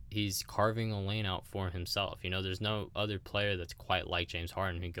he's carving a lane out for himself. You know, there's no other player that's quite like James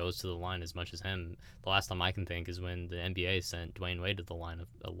Harden who goes to the line as much as him. The last time I can think is when the NBA sent Dwayne Wade to the line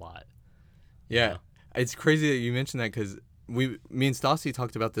a lot. Yeah. You know? It's crazy that you mentioned that because me and Stassi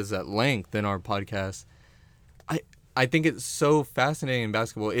talked about this at length in our podcast. I think it's so fascinating in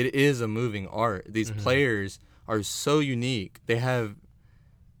basketball. It is a moving art. These players are so unique. They have,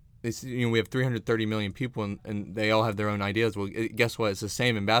 you know, we have 330 million people and they all have their own ideas. Well, guess what? It's the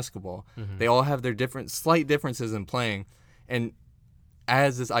same in basketball. They all have their slight differences in playing. And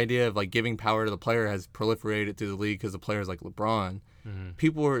as this idea of like giving power to the player has proliferated through the league because of players like LeBron,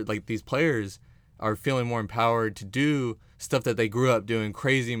 people are like, these players are feeling more empowered to do stuff that they grew up doing,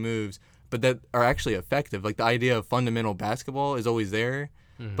 crazy moves, but that are actually effective. Like the idea of fundamental basketball is always there,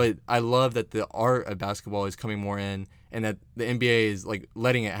 but I love that the art of basketball is coming more in, and that the NBA is like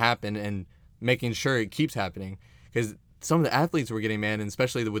letting it happen and making sure it keeps happening. Because some of the athletes we're getting, man, and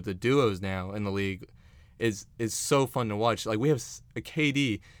especially with the duos now in the league, is so fun to watch. Like we have a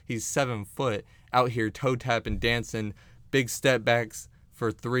KD, he's 7 foot, out here toe tapping, dancing, big step backs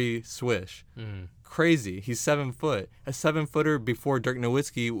for 3, swish. Crazy. He's 7 foot. A 7-footer before Dirk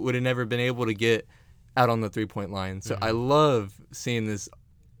Nowitzki would have never been able to get out on the 3-point line. So I love seeing this,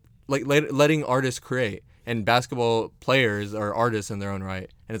 like letting artists create, and basketball players are artists in their own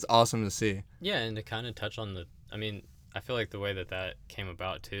right, and it's awesome to see. Yeah, and to kind of touch on I feel like the way that came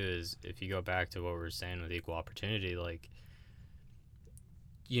about too is if you go back to what we were saying with equal opportunity, like,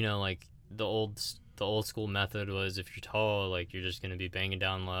 like the old school method was if you're tall, like you're just going to be banging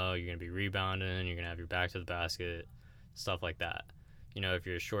down low, you're going to be rebounding, you're going to have your back to the basket, stuff like that. If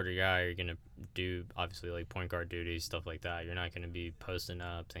you're a shorter guy, you're going to do obviously like point guard duties, stuff like that. You're not going to be posting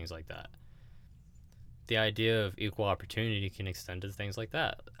up, things like that. The idea of equal opportunity can extend to things like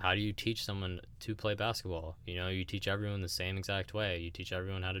that. How do you teach someone to play basketball? You teach everyone the same exact way. You teach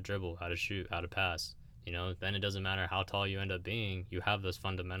everyone how to dribble, how to shoot, how to pass. Then it doesn't matter how tall you end up being. You have those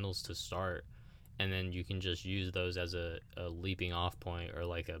fundamentals to start, and then you can just use those as a leaping off point, or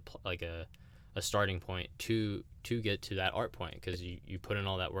like a starting point to get to that art point, because you put in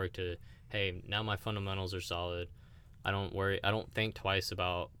all that work to, hey, now my fundamentals are solid. I don't think twice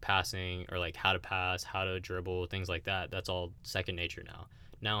about passing, or like how to pass, how to dribble, things like that. That's all second nature now.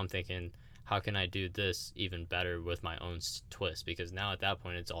 Now I'm thinking, how can I do this even better with my own twist? Because now at that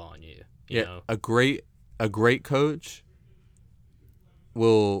point, it's all on you. You know? A great coach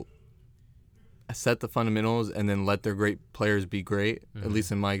will set the fundamentals and then let their great players be great. At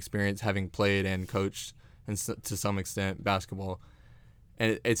least in my experience, having played and coached, and to some extent, basketball.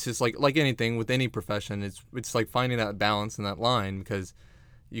 And it's just like anything with any profession, it's like finding that balance and that line, because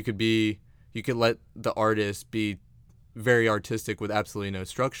you could let the artist be very artistic with absolutely no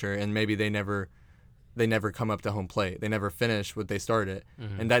structure, and maybe they never come up to home plate. They never finish what they started.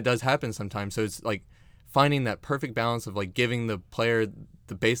 And that does happen sometimes. So it's like finding that perfect balance of like giving the player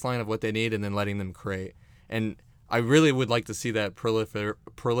the baseline of what they need and then letting them create. And I really would like to see that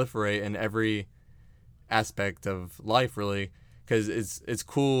proliferate in every aspect of life, really. Because it's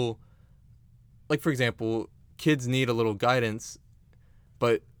cool. Like, for example, kids need a little guidance,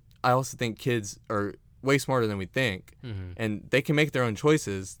 but I also think kids are way smarter than we think, and they can make their own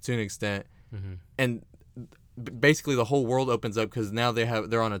choices to an extent. And basically, the whole world opens up because now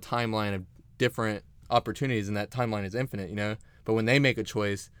they're on a timeline of different opportunities, and that timeline is infinite, But when they make a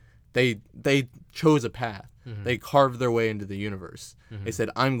choice, they chose a path. They carved their way into the universe. They said,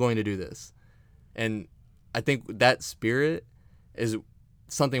 "I'm going to do this," and I think that spirit is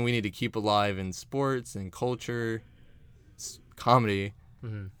something we need to keep alive in sports and culture, comedy,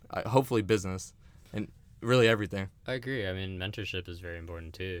 hopefully business, and really everything. I agree. I mean, mentorship is very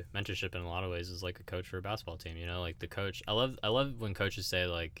important too. Mentorship in a lot of ways is like a coach for a basketball team. Like the coach. I love when coaches say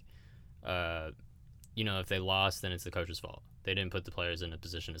like, if they lost, then it's the coach's fault. They didn't put the players in a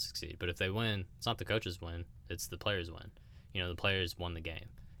position to succeed. But if they win, it's not the coach's win. It's the players' win. The players won the game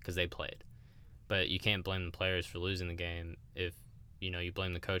because they played. But you can't blame the players for losing the game if, you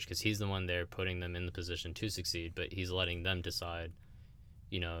blame the coach, because he's the one there putting them in the position to succeed, but he's letting them decide,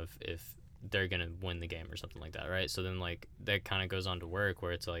 if they're going to win the game or something like that, right? So then, like, that kind of goes on to work,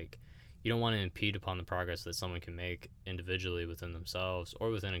 where it's like you don't want to impede upon the progress that someone can make individually within themselves or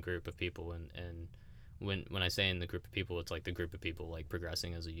within a group of people. And when I say in the group of people, it's like the group of people, like,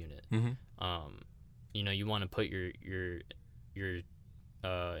 progressing as a unit. You want to put your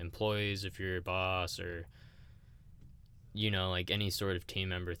employees, if you're a boss, or like any sort of team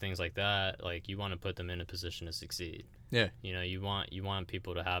member, things like that, like you want to put them in a position to succeed. You want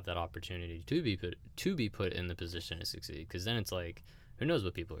people to have that opportunity to be put in the position to succeed, because then it's like, who knows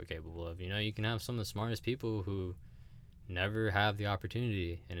what people are capable of. You can have some of the smartest people who never have the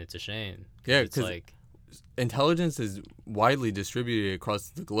opportunity, and it's a shame. Because like intelligence is widely distributed across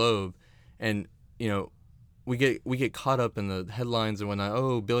the globe, and we get caught up in the headlines and whatnot.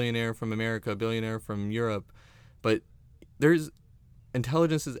 Oh, billionaire from America, billionaire from Europe. But there's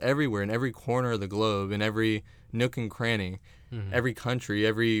intelligence is everywhere, in every corner of the globe, in every nook and cranny, every country,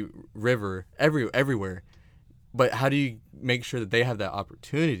 every river, everywhere. But how do you make sure that they have that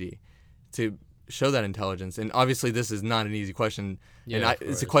opportunity to show that intelligence? And obviously this is not an easy question. Yeah, And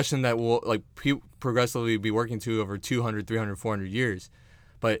it's a question that will like progressively be working to over 200, 300, 400 years.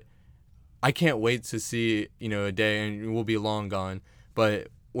 But I can't wait to see, a day, and we'll be long gone, but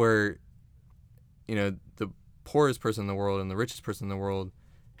where, the poorest person in the world and the richest person in the world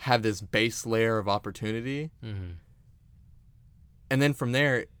have this base layer of opportunity. Mm-hmm. And then from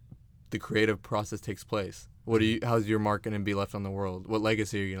there, the creative process takes place. How's your mark going to be left on the world? What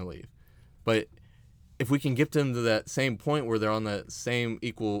legacy are you going to leave? But if we can get them to that same point where they're on that same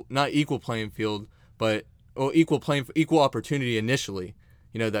not equal playing field, but equal opportunity initially,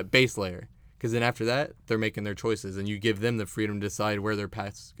 that base layer. Because then after that, they're making their choices, and you give them the freedom to decide where their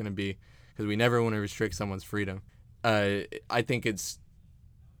path's going to be. Because we never want to restrict someone's freedom. I think it's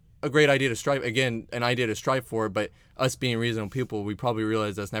a great idea to strive for, but us being reasonable people, we probably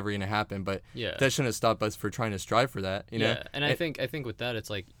realize that's never going to happen. But that shouldn't stop us for trying to strive for that. And I think with that, it's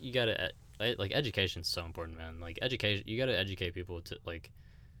like you gotta education's so important, man. Like education, you gotta educate people to like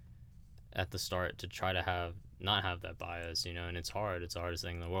at the start to try to not have that bias, and it's hard. It's the hardest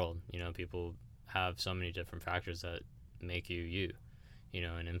thing in the world. People have so many different factors that make you,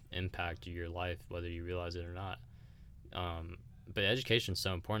 and impact your life, whether you realize it or not. But education is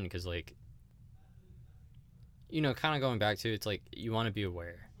so important because, like, kind of going back to, it's like you want to be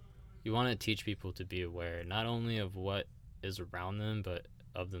aware. You want to teach people to be aware, not only of what is around them, but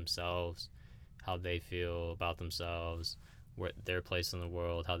of themselves, how they feel about themselves, what their place in the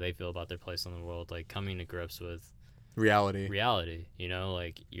world, how they feel about their place in the world, like coming to grips with reality,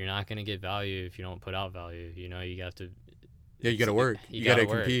 like you're not going to get value if you don't put out value. You have to, you got to work. You got to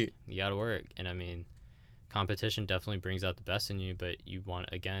compete. You got to work. And I mean, competition definitely brings out the best in you, but you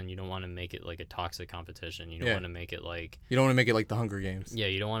don't want to make it like a toxic competition. You don't want to make it like... You don't want to make it like the Hunger Games. Yeah,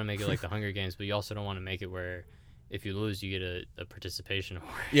 you don't want to make it like the Hunger Games, but you also don't want to make it where if you lose, you get a participation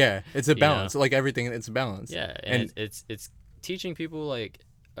award. Yeah, it's a balance. Like everything, it's a balance. Yeah, and it's teaching people like,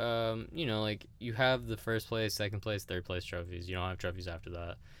 like you have the first place, second place, third place trophies. You don't have trophies after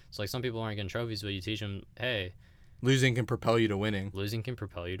that. So like some people aren't getting trophies, but you teach them, hey... Losing can propel you to winning. Losing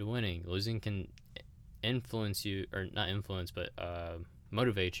can influence you, or not influence, but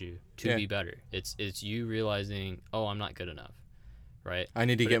motivate you to be better. It's you realizing, oh, I'm not good enough, right? I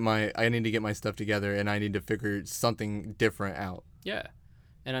need to get my stuff together, and I need to figure something different out. Yeah,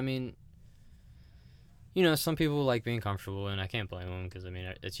 and I mean, some people like being comfortable, and I can't blame them because I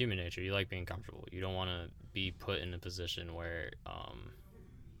mean it's human nature. You like being comfortable. You don't want to be put in a position where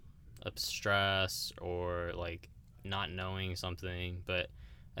of stress or like not knowing something. But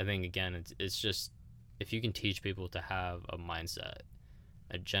I think again, it's just, if you can teach people to have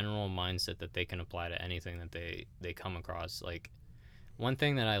a general mindset that they can apply to anything that they come across. Like, one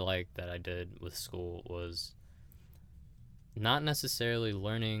thing that I liked that I did with school was not necessarily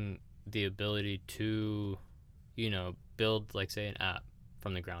learning the ability to, build, like, say, an app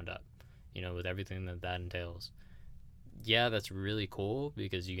from the ground up, with everything that entails. Yeah, that's really cool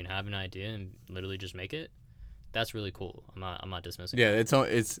because you can have an idea and literally just make it. That's really cool. I'm not dismissing. Yeah,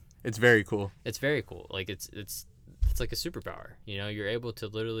 it's very cool. It's very cool. Like it's like a superpower. You're able to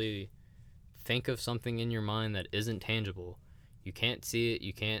literally think of something in your mind that isn't tangible. You can't see it,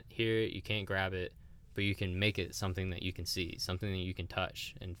 you can't hear it, you can't grab it, but you can make it something that you can see, something that you can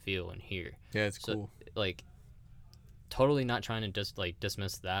touch and feel and hear. Yeah, it's cool. Like, totally not trying to just like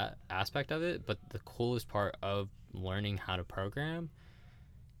dismiss that aspect of it, but the coolest part of learning how to program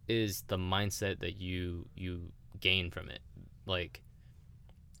is the mindset that you gain from it. Like,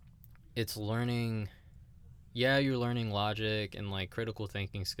 it's learning, you're learning logic and like critical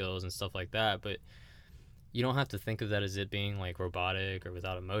thinking skills and stuff like that, but you don't have to think of that as it being like robotic or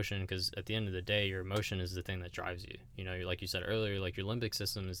without emotion, because at the end of the day, your emotion is the thing that drives you. Like you said earlier, like your limbic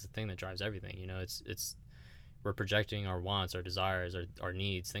system is the thing that drives everything. It's we're projecting our wants, our desires, our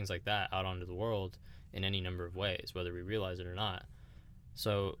needs, things like that out onto the world in any number of ways, whether we realize it or not.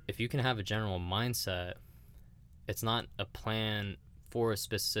 So if you can have a general mindset, it's not a plan for a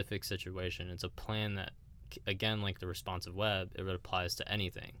specific situation. It's a plan that, again, like the responsive web, it applies to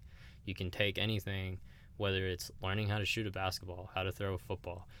anything. You can take anything, whether it's learning how to shoot a basketball, how to throw a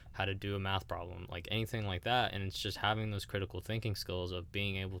football, how to do a math problem, like anything like that. And it's just having those critical thinking skills of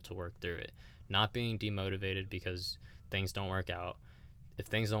being able to work through it, not being demotivated because things don't work out. If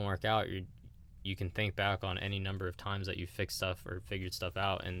things don't work out, you can think back on any number of times that you fixed stuff or figured stuff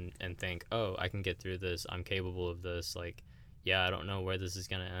out and think, oh, I can get through this. I'm capable of this. Like, yeah, I don't know where this is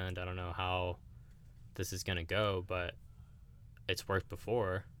going to end. I don't know how this is going to go, but it's worked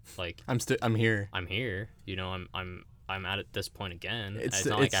before. Like, I'm here. I'm here. I'm at this point again. It's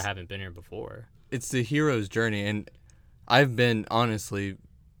not like I haven't been here before. It's the hero's journey. And I've been honestly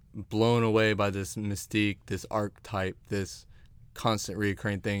blown away by this mystique, this archetype, this constant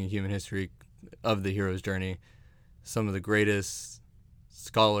recurring thing in human history of the hero's journey. Some of the greatest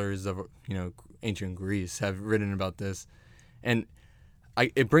scholars of ancient Greece have written about this, and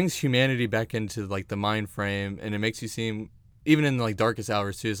it brings humanity back into like the mind frame, and it makes you seem, even in like darkest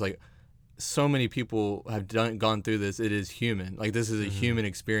hours too, it's like so many people have gone through this. It is human. Like this is a human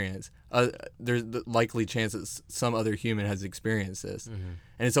experience. There's the likely chance that some other human has experienced this, and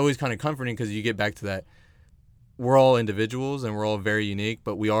it's always kind of comforting because you get back to that. We're all individuals and we're all very unique,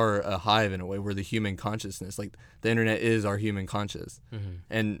 but we are a hive in a way. We're the human consciousness. Like the internet is our human conscious,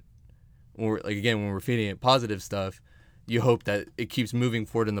 and when we're feeding it positive stuff, you hope that it keeps moving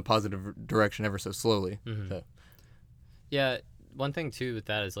forward in the positive direction ever so slowly. So. Yeah. One thing too with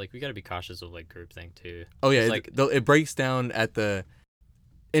that is like we got to be cautious of like groupthink too. Oh yeah, it breaks down at the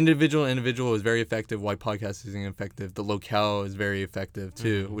individual is very effective. Why podcasting is effective. The locale is very effective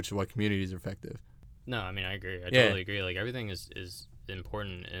too, which is why communities are effective. No, I mean I agree. I totally agree. Like everything is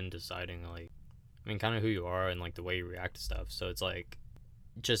important in deciding like, I mean kind of who you are and like the way you react to stuff. So it's like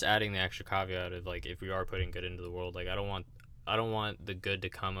just adding the extra caveat of like if we are putting good into the world, like I don't want the good to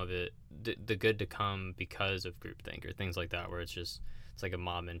come of it, the good to come because of groupthink or things like that, where it's like a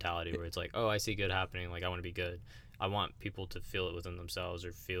mob mentality where it's like, oh, I see good happening, like I want to be good. I want people to feel it within themselves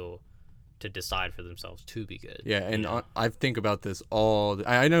or to decide for themselves to be good. Yeah, and I think about this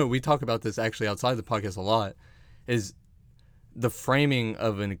I know we talk about this actually outside the podcast a lot, is the framing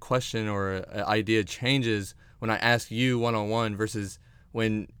of a question or an idea changes when I ask you one-on-one versus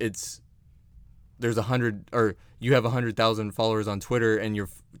when there's 100 or you have 100,000 followers on Twitter and your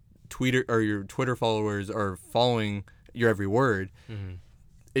Twitter followers are following your every word.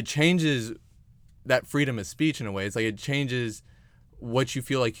 It changes that freedom of speech in a way. It's like it changes what you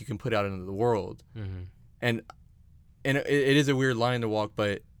feel like you can put out into the world. And it is a weird line to walk,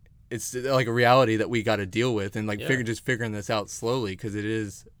 but it's like a reality that we got to deal with and like figuring this out slowly because it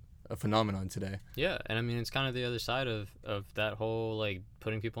is a phenomenon today. Yeah, and I mean it's kind of the other side of that whole like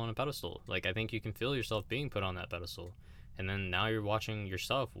putting people on a pedestal. Like I think you can feel yourself being put on that pedestal, and then now you're watching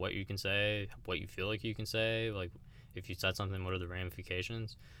yourself, what you can say, what you feel like you can say. Like if you said something, what are the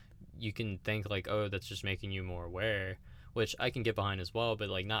ramifications? You can think like, oh, that's just making you more aware, which I can get behind as well, but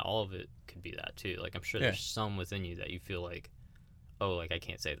like not all of it could be that too. Like I'm sure there's some within you that you feel like, oh, like I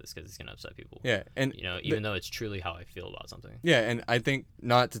can't say this because it's gonna upset people. Yeah, and even though it's truly how I feel about something. Yeah, and I think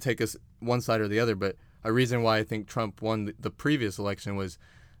not to take us one side or the other, but a reason why I think Trump won the previous election was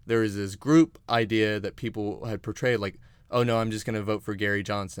there was this group idea that people had portrayed like, oh no, I'm just gonna vote for Gary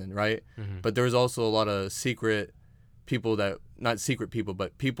Johnson, right? But there was also a lot of secret people not secret people,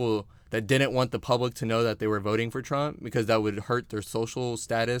 but people that didn't want the public to know that they were voting for Trump because that would hurt their social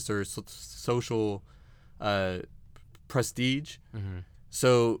status or social prestige.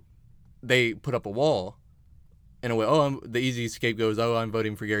 So they put up a wall in a way. Oh, the easy scapegoat is, oh, I'm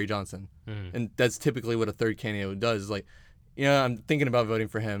voting for Gary Johnson. And that's typically what a third candidate does. Is like, I'm thinking about voting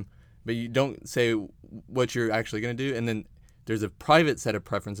for him, but you don't say what you're actually going to do. And then there's a private set of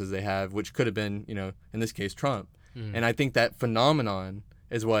preferences they have, which could have been, in this case, Trump. And I think that phenomenon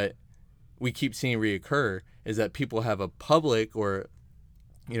is what we keep seeing reoccur, is that people have a public or,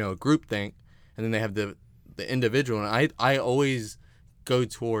 a group think, and then they have the individual. And I always go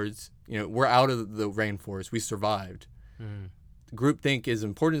towards, we're out of the rainforest. We survived. Groupthink is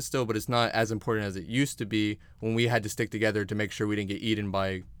important still, but it's not as important as it used to be when we had to stick together to make sure we didn't get eaten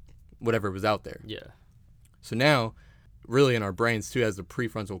by whatever was out there. Yeah. So now, really in our brains too, as the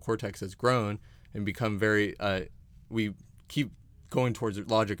prefrontal cortex has grown and become very, we keep going towards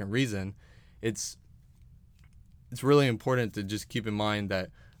logic and reason. It's really important to just keep in mind that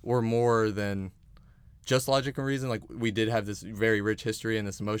we're more than just logic and reason. Like we did have this very rich history and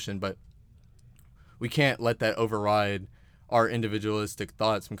this emotion, but we can't let that override our individualistic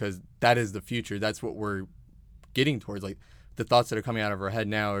thoughts because that is the future. That's what we're getting towards. Like the thoughts that are coming out of our head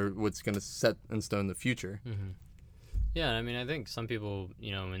now are what's going to set in stone the future. Yeah, I mean, I think some people,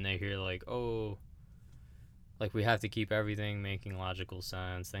 when they hear like, oh, like we have to keep everything making logical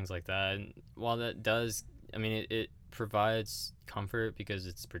sense, things like that. And while that does, I mean, it provides comfort because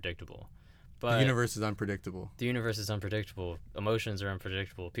it's predictable. But the universe is unpredictable. Emotions are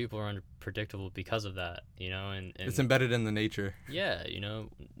unpredictable. People are unpredictable because of that, and it's embedded in the nature. Yeah,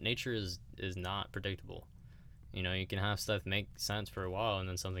 nature is not predictable. You can have stuff make sense for a while and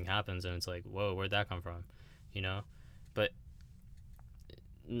then something happens and it's like, whoa, where'd that come from? But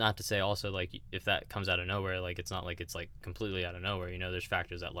not to say also like if that comes out of nowhere, like it's not like it's like completely out of nowhere. There's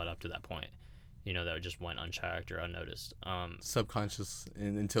factors that led up to that point. That just went unchecked or unnoticed. Subconscious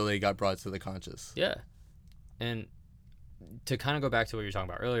until they got brought to the conscious. Yeah. And to kind of go back to what you were talking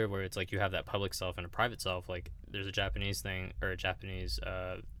about earlier, where it's like you have that public self and a private self. Like there's a Japanese thing or a Japanese,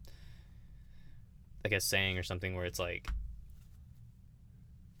 I guess, saying or something where it's like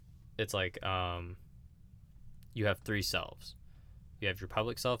you have three selves. You have your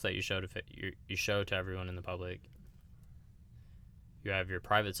public self that you show to everyone in the public. You have your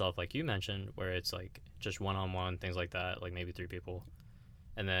private self, like you mentioned, where it's like just one-on-one, things like that, like maybe 3 people.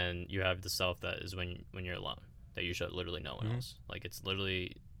 And then you have the self that is when you're alone, that you show literally no one else. Like it's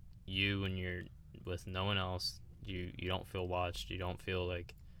literally you when you're with no one else. You don't feel watched. You don't feel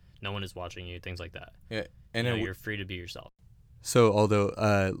like no one is watching you, things like that. Yeah, and you're free to be yourself. So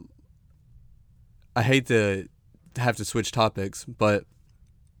although I hate to have to switch topics, but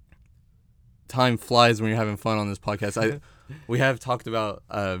time flies when you're having fun on this podcast. We have talked about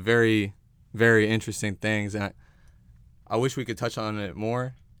very, very interesting things, and I wish we could touch on it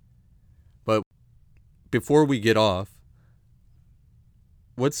more. But before we get off,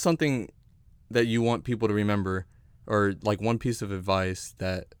 what's something that you want people to remember, or like one piece of advice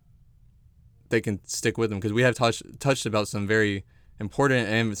that they can stick with them? Because we have touched about some very important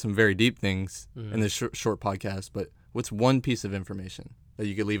and some very deep things in this short podcast. But what's one piece of information that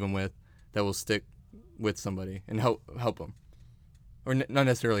you could leave them with that will stick with somebody and help them? Or not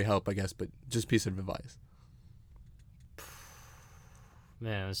necessarily help, I guess, but just piece of advice.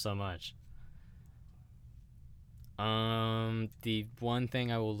 Man, there's so much. The one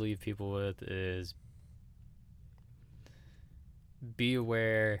thing I will leave people with is be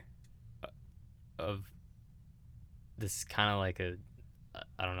aware of this, kind of like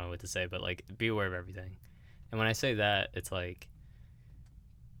I don't know what to say, but like be aware of everything. And when I say that, it's like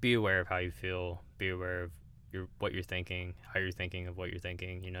be aware of how you feel, be aware of what you're thinking, how you're thinking of what you're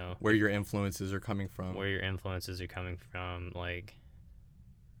thinking, where your influences are coming from, like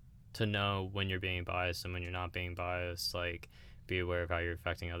to know when you're being biased and when you're not being biased. Like be aware of how you're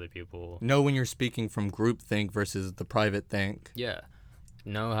affecting other people. Know when you're speaking from groupthink versus the private think. Yeah.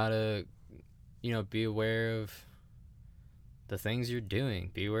 Know how to, be aware of the things you're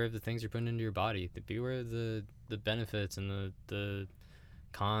doing. Be aware of the things you're putting into your body. Be aware of the benefits and the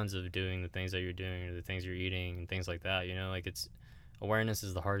cons of doing the things that you're doing or the things you're eating and things like that. Like it's awareness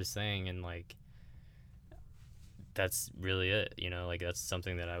is the hardest thing, and like that's really it. Like that's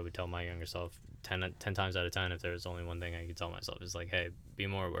something that I would tell my younger self 10 times out of 10. If there was only one thing I could tell myself, is like, hey, be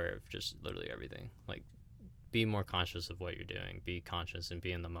more aware of just literally everything. Like be more conscious of what you're doing, be conscious and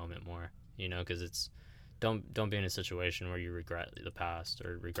be in the moment more, because it's don't be in a situation where you regret the past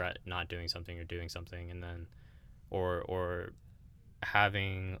or regret not doing something or doing something, and then or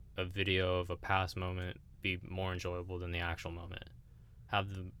having a video of a past moment be more enjoyable than the actual moment.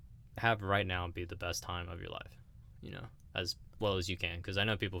 Have right now be the best time of your life, as well as you can, because I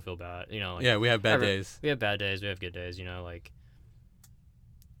know people feel bad, like, yeah, we have bad days. We have bad days, we have good days, like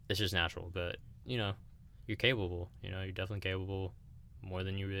it's just natural, but you're capable, you're definitely capable, more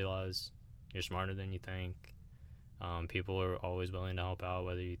than you realize. You're smarter than you think. People are always willing to help out,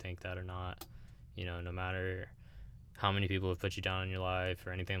 whether you think that or not. No matter how many people have put you down in your life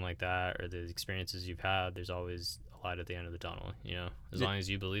or anything like that, or the experiences you've had, there's always a light at the end of the tunnel. As long as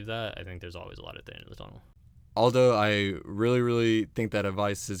you believe that, I think there's always a light at the end of the tunnel. Although I really, really think that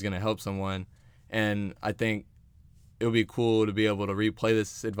advice is going to help someone, and I think it would be cool to be able to replay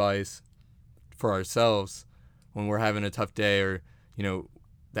this advice for ourselves when we're having a tough day, or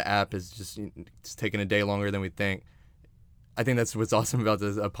the app is just it's taking a day longer than we think. I think that's what's awesome about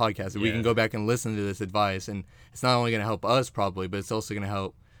this podcast. We can go back and listen to this advice, and it's not only going to help us probably, but it's also going to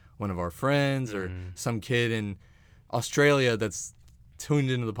help one of our friends or some kid in Australia that's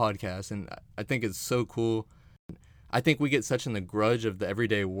tuned into the podcast. And I think it's so cool. I think we get such in the grudge of the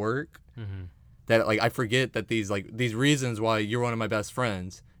everyday work that like I forget that these reasons why you're one of my best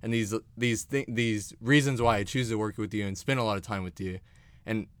friends, and these reasons why I choose to work with you and spend a lot of time with you.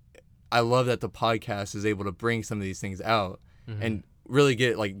 And I love that the podcast is able to bring some of these things out and really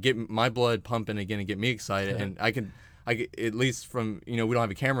get my blood pumping again and get me excited. And I at least from, we don't have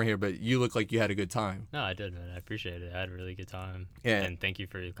a camera here, but you look like you had a good time. No, I did, man. I appreciate it. I had a really good time. Yeah. And thank you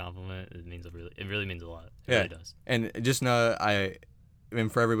for your compliment. It really means a lot. It really does. And just know,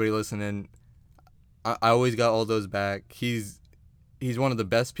 and for everybody listening, I always got all those back. He's one of the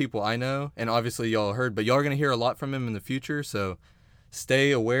best people I know, and obviously y'all heard, but y'all are going to hear a lot from him in the future. So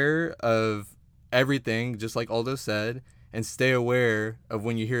stay aware of everything, just like Aldo said, and stay aware of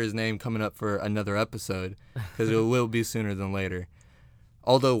when you hear his name coming up for another episode, because it will be sooner than later.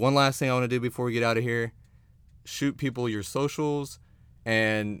 Aldo, one last thing I want to do before we get out of here, shoot people your socials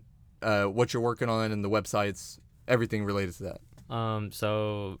and what you're working on and the websites, everything related to that.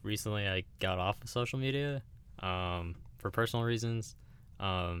 So recently I got off of social media, for personal reasons.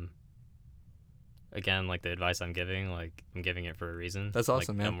 Again, like the advice I'm giving, like I'm giving it for a reason. That's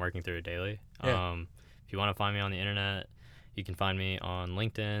awesome, like, man. I'm working through it daily. Yeah. If you want to find me on the internet, you can find me on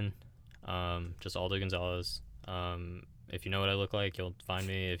LinkedIn, just Aldo Gonzalez. If you know what I look like, you'll find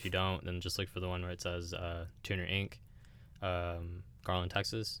me. If you don't, then just look for the one where it says Tuner Inc., Garland,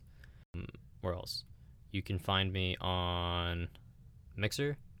 Texas. Where else? You can find me on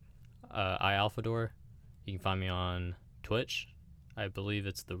Mixer, iAlphador. You can find me on Twitch. I believe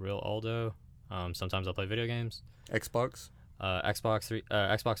it's The Real Aldo. Sometimes I'll play video games. Xbox.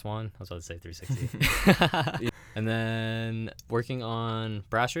 Xbox One. I was about to say 360. And then working on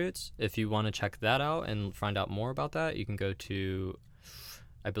Brassroots. If you want to check that out and find out more about that, you can go to,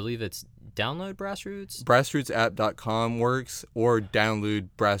 I believe it's download Brassroots. Brassrootsapp.com works, or download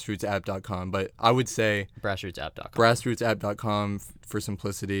brassrootsapp.com. But I would say Brassrootsapp.com. Brassrootsapp.com for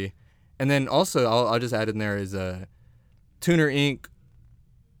simplicity. And then also, I'll just add in there is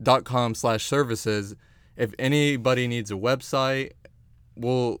tunerinc.com/services. If anybody needs a website,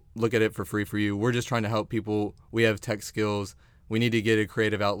 we'll look at it for free for you. We're just trying to help people. We have tech skills. We need to get a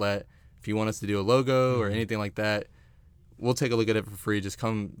creative outlet. If you want us to do a logo or anything like that, we'll take a look at it for free. Just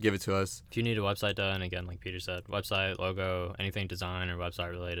come give it to us. If you need a website done, again, like Peter said, website, logo, anything design or website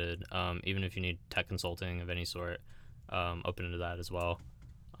related, even if you need tech consulting of any sort, open to that as well.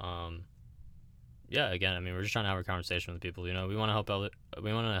 Yeah, again, I mean, we're just trying to have a conversation with people. You know, we want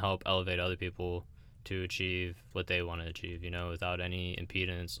to help elevate other people to achieve what they want to achieve, you know, without any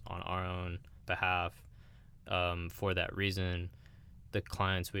impedance on our own behalf. For that reason, the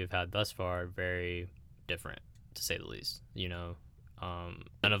clients we've had thus far are very different, to say the least. You know,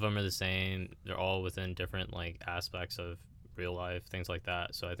 none of them are the same. They're all within different like aspects of real life, things like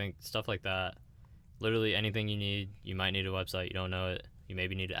that. So I think stuff like that, literally anything you need, you might need a website, you don't know it. You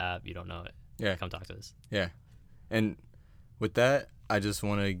maybe need an app, you don't know it. Yeah. Come talk to us. Yeah. And with that, I just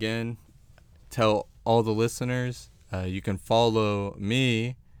want to again tell all the listeners, you can follow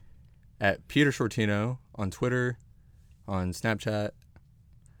me at Peter Shortino on Twitter, on Snapchat,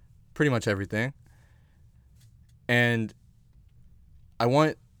 pretty much everything. And I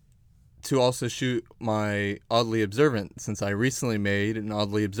want to also shoot my Oddly Observant, since I recently made an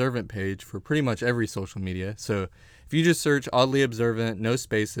Oddly Observant page for pretty much every social media. So if you just search Oddly Observant, no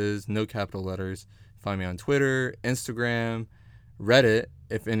spaces, no capital letters, find me on Twitter, Instagram, Reddit,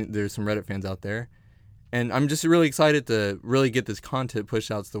 if there's some Reddit fans out there. And I'm just really excited to really get this content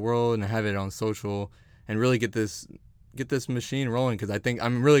pushed out to the world and have it on social and really get this machine rolling, because I think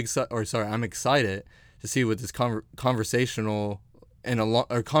I'm really I'm excited to see what this conversation in a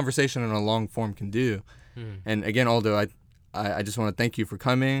long form can do. And again, Aldo, I just want to thank you for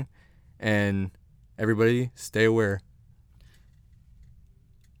coming, and everybody stay aware.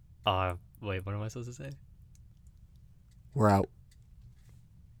 Wait, what am I supposed to say? We're out.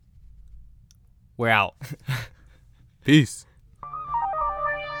 We're out. Peace.